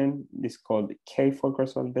cross-validation. This is called K for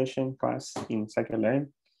cross-validation class in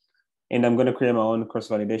scikit-learn. and I'm going to create my own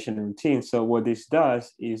cross-validation routine. So what this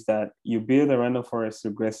does is that you build a random forest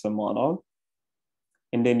regressor model,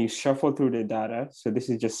 and then you shuffle through the data. So this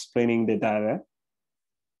is just splitting the data.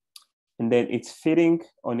 And then it's fitting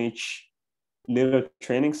on each little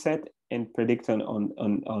training set and predict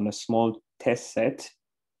on a small test set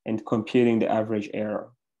and computing the average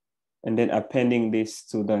error. And then appending this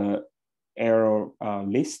to the error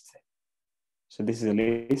list. So this is a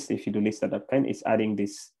list. If you do list at append, it's adding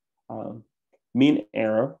this mean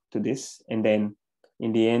error to this. And then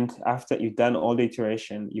in the end, after you've done all the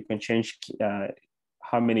iteration, you can change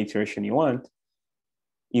how many iteration you want.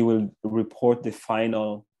 It will report the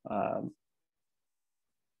final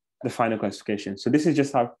classification. So this is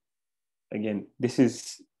just how, again, this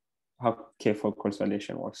is how K4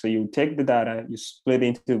 cross-validation works. So you take the data, you split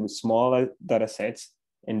into smaller data sets,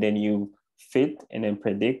 and then you fit and then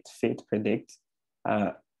predict, fit, predict.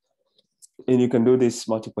 And you can do this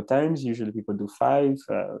multiple times. Usually people do 5,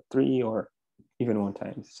 3, or even 1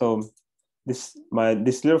 time. So this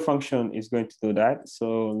little function is going to do that.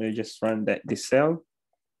 So let me just run this cell.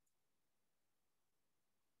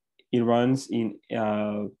 It runs in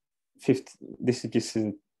 50. This is just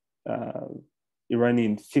it runs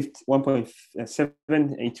in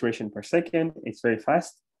 1.7 iteration per second. It's very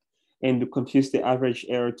fast, and it computes the average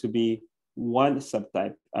error to be 1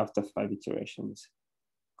 subtype after 5 iterations.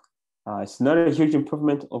 It's not a huge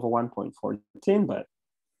improvement over 1.14, but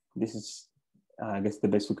this is, I guess, the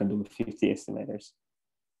best we can do with 50 estimators.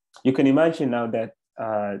 You can imagine now that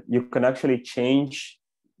you can actually change.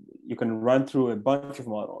 You can run through a bunch of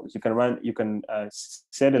models. You can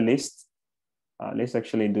set a list. Let's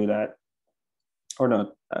actually do that, or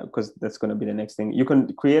not, because that's going to be the next thing. You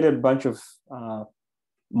can create a bunch of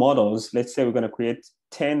models. Let's say we're going to create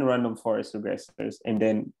 10 random forest regressors, and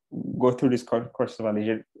then go through this cross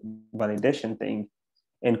validation thing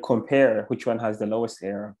and compare which one has the lowest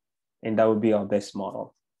error, and that would be our best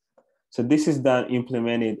model. So this is done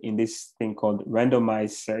implemented in this thing called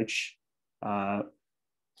randomized search.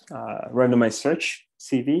 Randomized search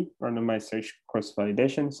CV, randomized search cross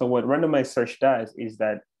validation. So what randomized search does is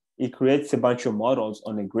that it creates a bunch of models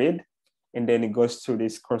on a grid, and then it goes through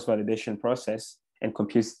this cross validation process and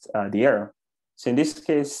computes the error. So in this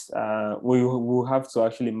case, we will have to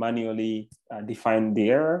actually manually define the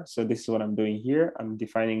error. So this is what I'm doing here. I'm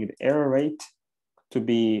defining the error rate to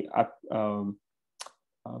be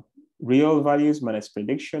real values minus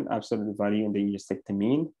prediction, absolute value, and then you just take the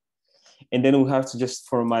mean. And then we have to just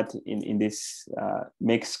format in this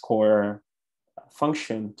make score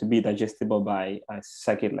function to be digestible by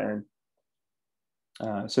scikit-learn.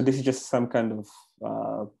 So this is just some kind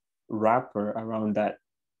of wrapper around that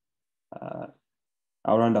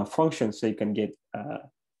function, so you can get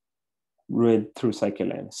read through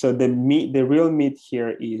scikit-learn. So the real meat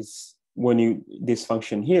here is when this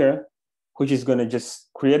function here, which is going to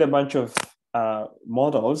just create a bunch of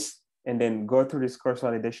models and then go through this cross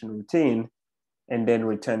validation routine and then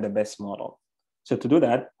return the best model. So to do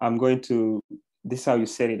that, this is how you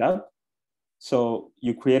set it up. So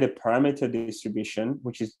you create a parameter distribution,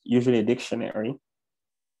 which is usually a dictionary.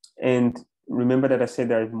 And remember that I said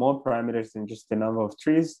there are more parameters than just the number of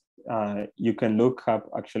trees. You can look up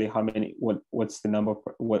actually how many, what's the number,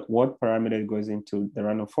 what parameter goes into the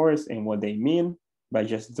random forest and what they mean by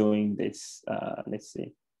just doing this. Let's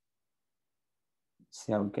see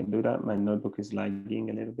how we can do that. My notebook is lagging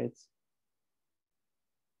a little bit.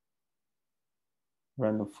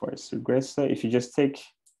 Random forest regressor. If you just to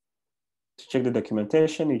check the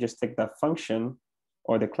documentation, you just take that function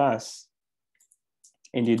or the class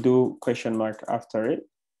and you do question mark after it.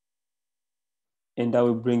 And that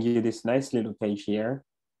will bring you this nice little page here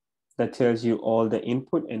that tells you all the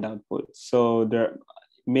input and output. So there are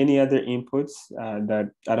many other inputs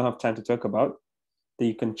that I don't have time to talk about that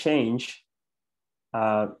you can change.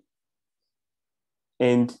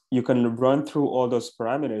 And you can run through all those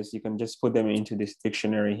parameters. You can just put them into this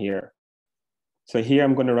dictionary here. So here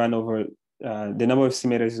I'm going to run over, the number of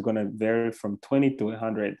estimators is going to vary from 20 to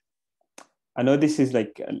 100. I know this is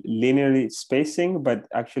like linearly spacing, but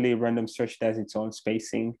actually random search does its own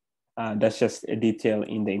spacing. That's just a detail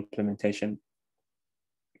in the implementation.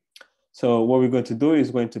 So what we're going to do is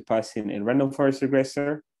going to pass in a random forest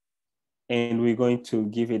regressor, and we're going to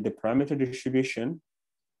give it the parameter distribution.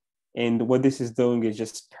 And what this is doing is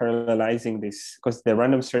just parallelizing this, because the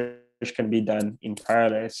random search can be done in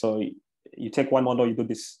parallel. So you take one model, you do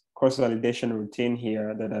this cross-validation routine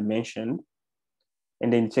here that I mentioned,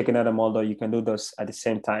 and then you take another model, you can do those at the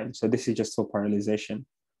same time. So this is just for parallelization.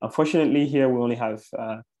 Unfortunately, here we only have,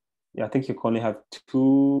 I think you can only have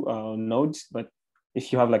 2 nodes, but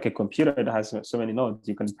if you have like a computer that has so many nodes,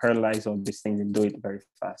 you can parallelize all these things and do it very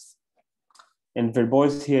fast. And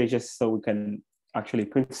verbose here is just so we can actually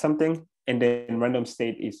print something. And then random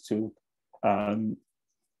state is to,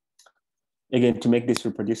 again, to make this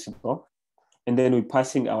reproducible. And then we're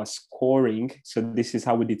passing our scoring. So this is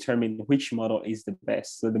how we determine which model is the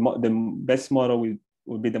best. So the best model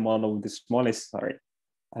will be the model with the smallest, sorry,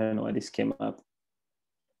 I don't know why this came up.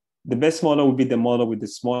 The best model would be the model with the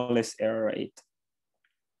smallest error rate.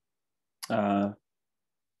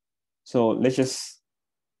 So let's just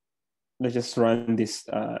run this.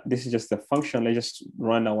 This is just a function. Let's just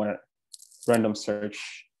run our random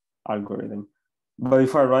search algorithm. But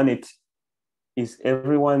before I run it, is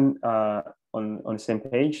everyone on the same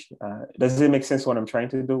page? Does it make sense what I'm trying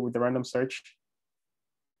to do with the random search?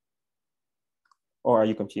 Or are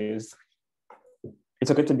you confused?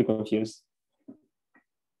 It's okay to be confused.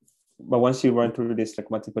 But once you run through this like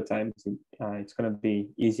multiple times, it's gonna be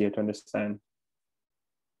easier to understand.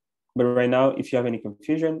 But right now, if you have any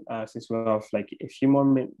confusion, since we have like a few more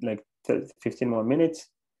minutes, like 15 more minutes,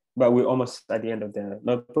 but we're almost at the end of the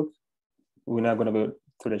notebook. We're not gonna go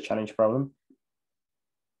through the challenge problem.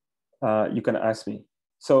 You can ask me.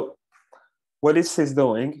 So what this is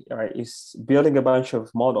doing, right, is building a bunch of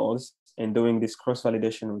models and doing this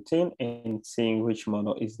cross-validation routine and seeing which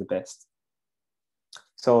model is the best.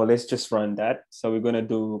 So let's just run that. So we're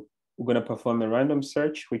gonna perform a random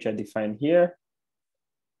search, which I defined here.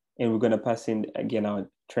 And we're gonna pass in, again, our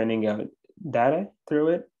training out data through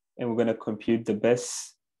it. And we're gonna compute the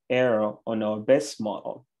best error on our best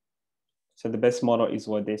model. So the best model is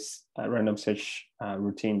what this random search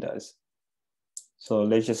routine does. So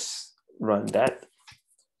let's just run that.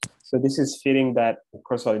 So this is feeding that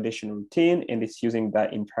cross-validation routine, and it's using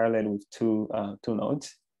that in parallel with two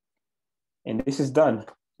nodes. And this is done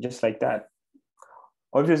just like that.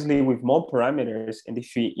 Obviously, with more parameters, and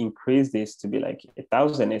if we increase this to be like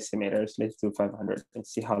 1,000 estimators, let's do 500 and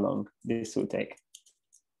see how long this will take.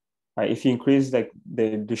 If you increase like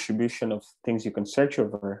the distribution of things you can search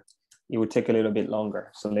over, it would take a little bit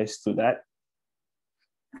longer. So let's do that.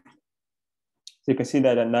 So you can see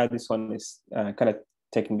that now this one is kind of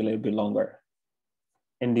taking a little bit longer.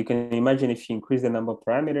 And you can imagine if you increase the number of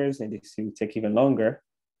parameters, and this will take even longer.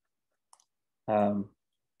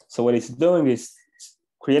 So what it's doing is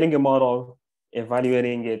creating a model,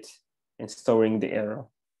 evaluating it, and storing the error.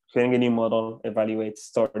 Creating a new model, evaluate,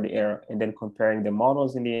 store the error, and then comparing the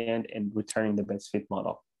models in the end and returning the best fit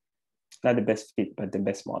model. Not the best fit, but the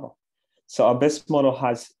best model. So our best model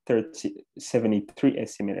has 73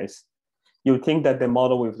 estimators. You would think that the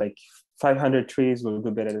model with like 500 trees will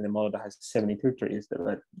do better than the model that has 72 trees,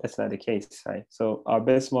 but that's not the case, right? So our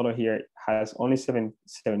best model here has only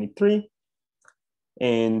 73.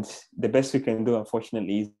 And the best we can do,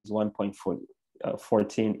 unfortunately, is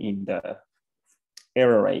 1.14 in the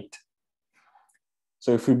error rate.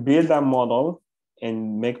 So if we build that model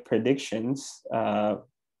and make predictions,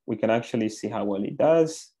 we can actually see how well it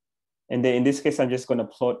does. And then in this case, I'm just going to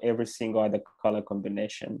plot every single other color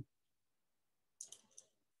combination.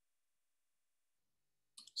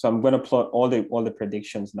 So I'm going to plot all the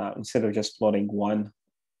predictions now instead of just plotting one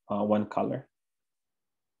color.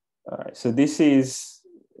 All right, so this is,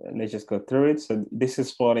 let's just go through it. So this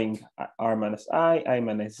is plotting R minus I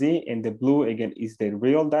minus Z, and the blue again is the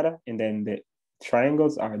real data, and then the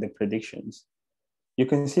triangles are the predictions. You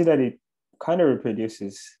can see that it kind of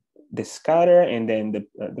reproduces the scatter, and then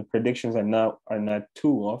the predictions are not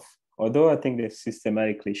too off, although I think they're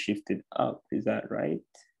systematically shifted up. Is that right?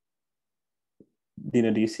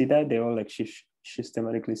 Dino, do you see that? They all like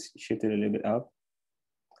systematically shifted a little bit up.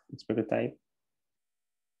 It's prototype.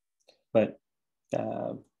 But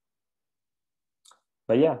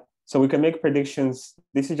yeah, so we can make predictions.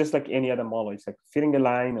 This is just like any other model. It's like fitting a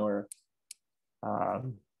line or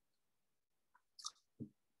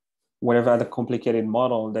whatever other complicated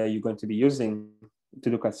model that you're going to be using to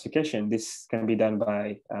do classification. This can be done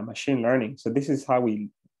by machine learning. So this is how we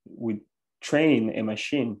train a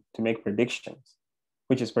machine to make predictions,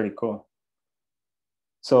 which is pretty cool.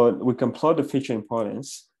 So we can plot the feature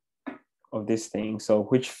importance of this thing. So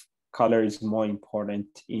which color is more important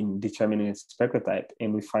in determining its spectrotype,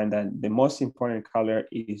 and we find that the most important color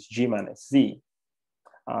is G minus Z.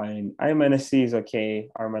 And I minus C is okay,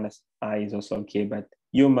 R minus I is also okay, but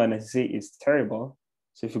U minus Z is terrible.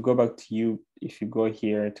 So if you go back to U, if you go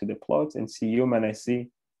here to the plot and see U minus Z,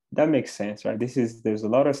 that makes sense, right? There's a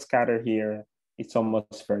lot of scatter here. It's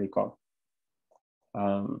almost vertical.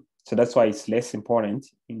 So that's why it's less important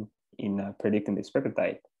in predicting the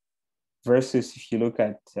spectrotype. Versus if you look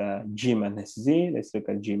at G minus Z, let's look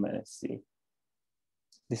at G minus Z.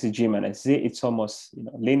 this is G minus Z. It's almost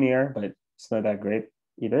linear, but it's not that great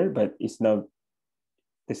either. But it's not,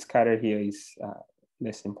 the scatter here is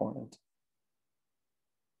less important.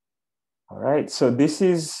 All right, so this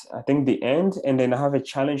is, I think, the end. And then I have a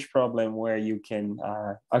challenge problem where you can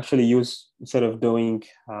actually use, instead of doing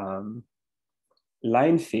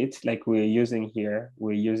line fit like we're using here,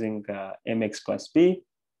 we're using mx plus b.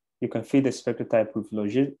 You can fit the spectrotype with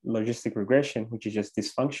logistic regression, which is just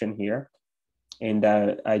this function here. And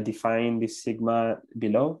I define this sigma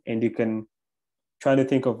below, and you can try to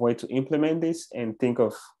think of way to implement this and think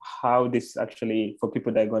of how this actually, for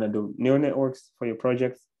people that are going to do neural networks for your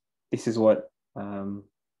project, this is what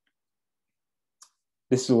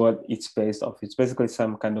it's based off. It's basically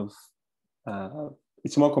some kind of,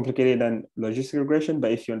 it's more complicated than logistic regression,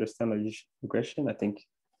 but if you understand logistic regression, I think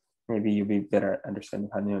maybe you'll be better at understanding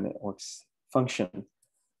how neural networks function.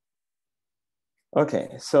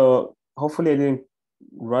 Okay, so hopefully I didn't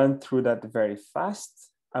run through that very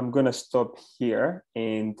fast. I'm gonna stop here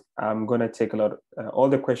and I'm gonna take a lot of all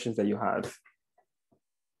the questions that you have.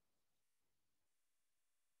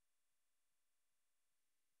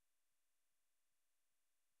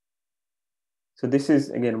 So this is,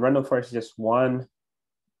 again, random forest is just one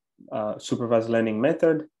supervised learning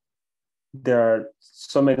method. There are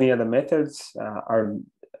so many other methods.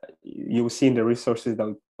 You will see in the resources that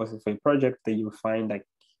we posted for your project that you will find like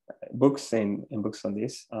books and books on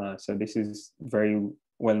this. So this is very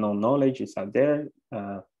well-known knowledge. It's out there.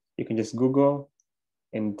 You can just Google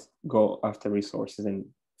and go after resources and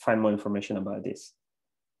find more information about this.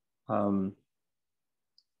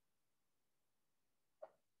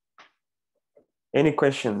 Any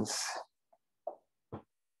questions?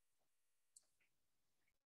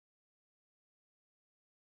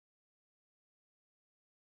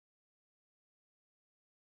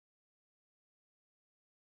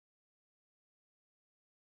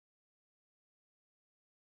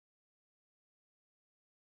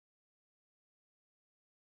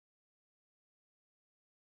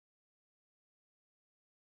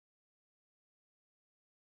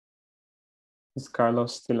 Is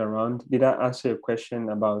Carlos still around? Did I answer your question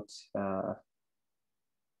about,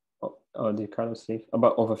 did Carlos leave?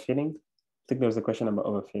 About overfitting? I think there was a question about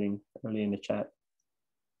overfitting earlier in the chat.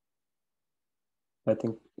 I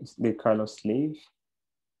think, did Carlos leave?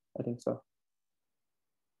 I think so.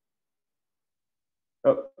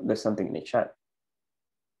 Oh, there's something in the chat.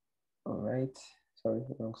 All right, sorry,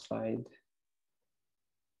 wrong slide.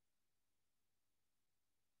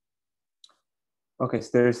 Okay,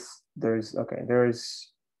 so there's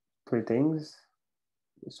three things.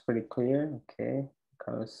 It's pretty clear. Okay,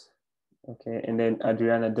 Carlos. Okay, and then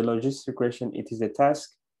Adriana, the logistic regression, it is a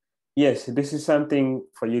task. Yes, this is something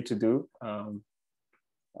for you to do.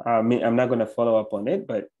 I mean, I'm not going to follow up on it,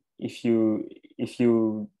 but if you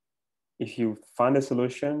find a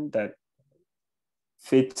solution that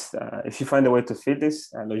fits, if you find a way to fit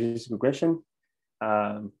this logistic regression,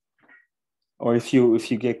 or if you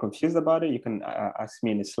get confused about it, you can ask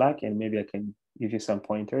me in the Slack, and maybe I can give you some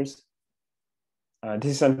pointers.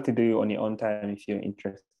 This is something to do on your own time if you're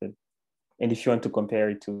interested. And if you want to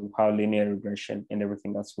compare it to how linear regression and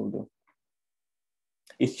everything else will do.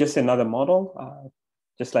 It's just another model,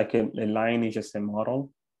 just like a line is just a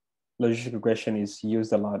model. Logistic regression is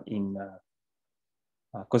used a lot in,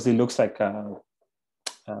 because it looks like the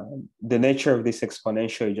nature of this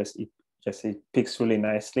exponential, it picks really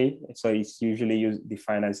nicely. So it's usually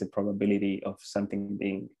defined as the probability of something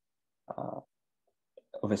being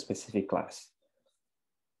of a specific class.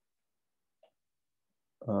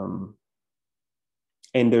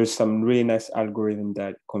 And there's some really nice algorithm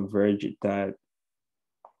that converge, that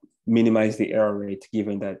minimize the error rate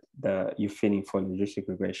given that you're fitting for logistic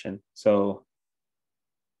regression. So,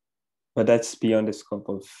 but that's beyond the scope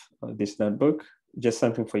of this notebook, just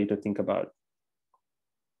something for you to think about.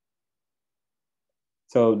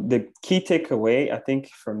 So the key takeaway, I think,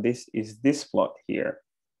 from this is this plot here,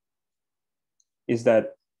 is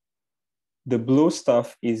that the blue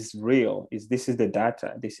stuff is real. This is the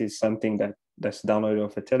data. This is something that's downloaded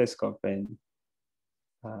off a telescope, and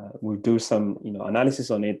we do some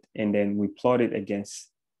analysis on it, and then we plot it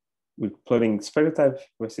against, we're plotting spectrotype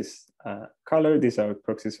versus color. These are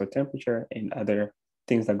proxies for temperature and other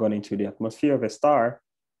things that go into the atmosphere of a star.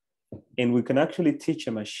 And we can actually teach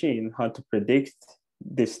a machine how to predict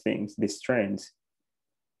these things, these trends,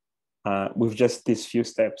 with just these few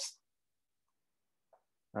steps.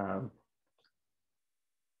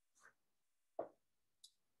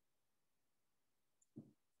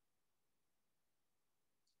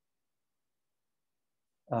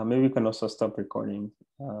 Maybe we can also stop recording.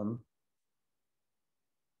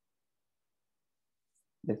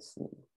 It's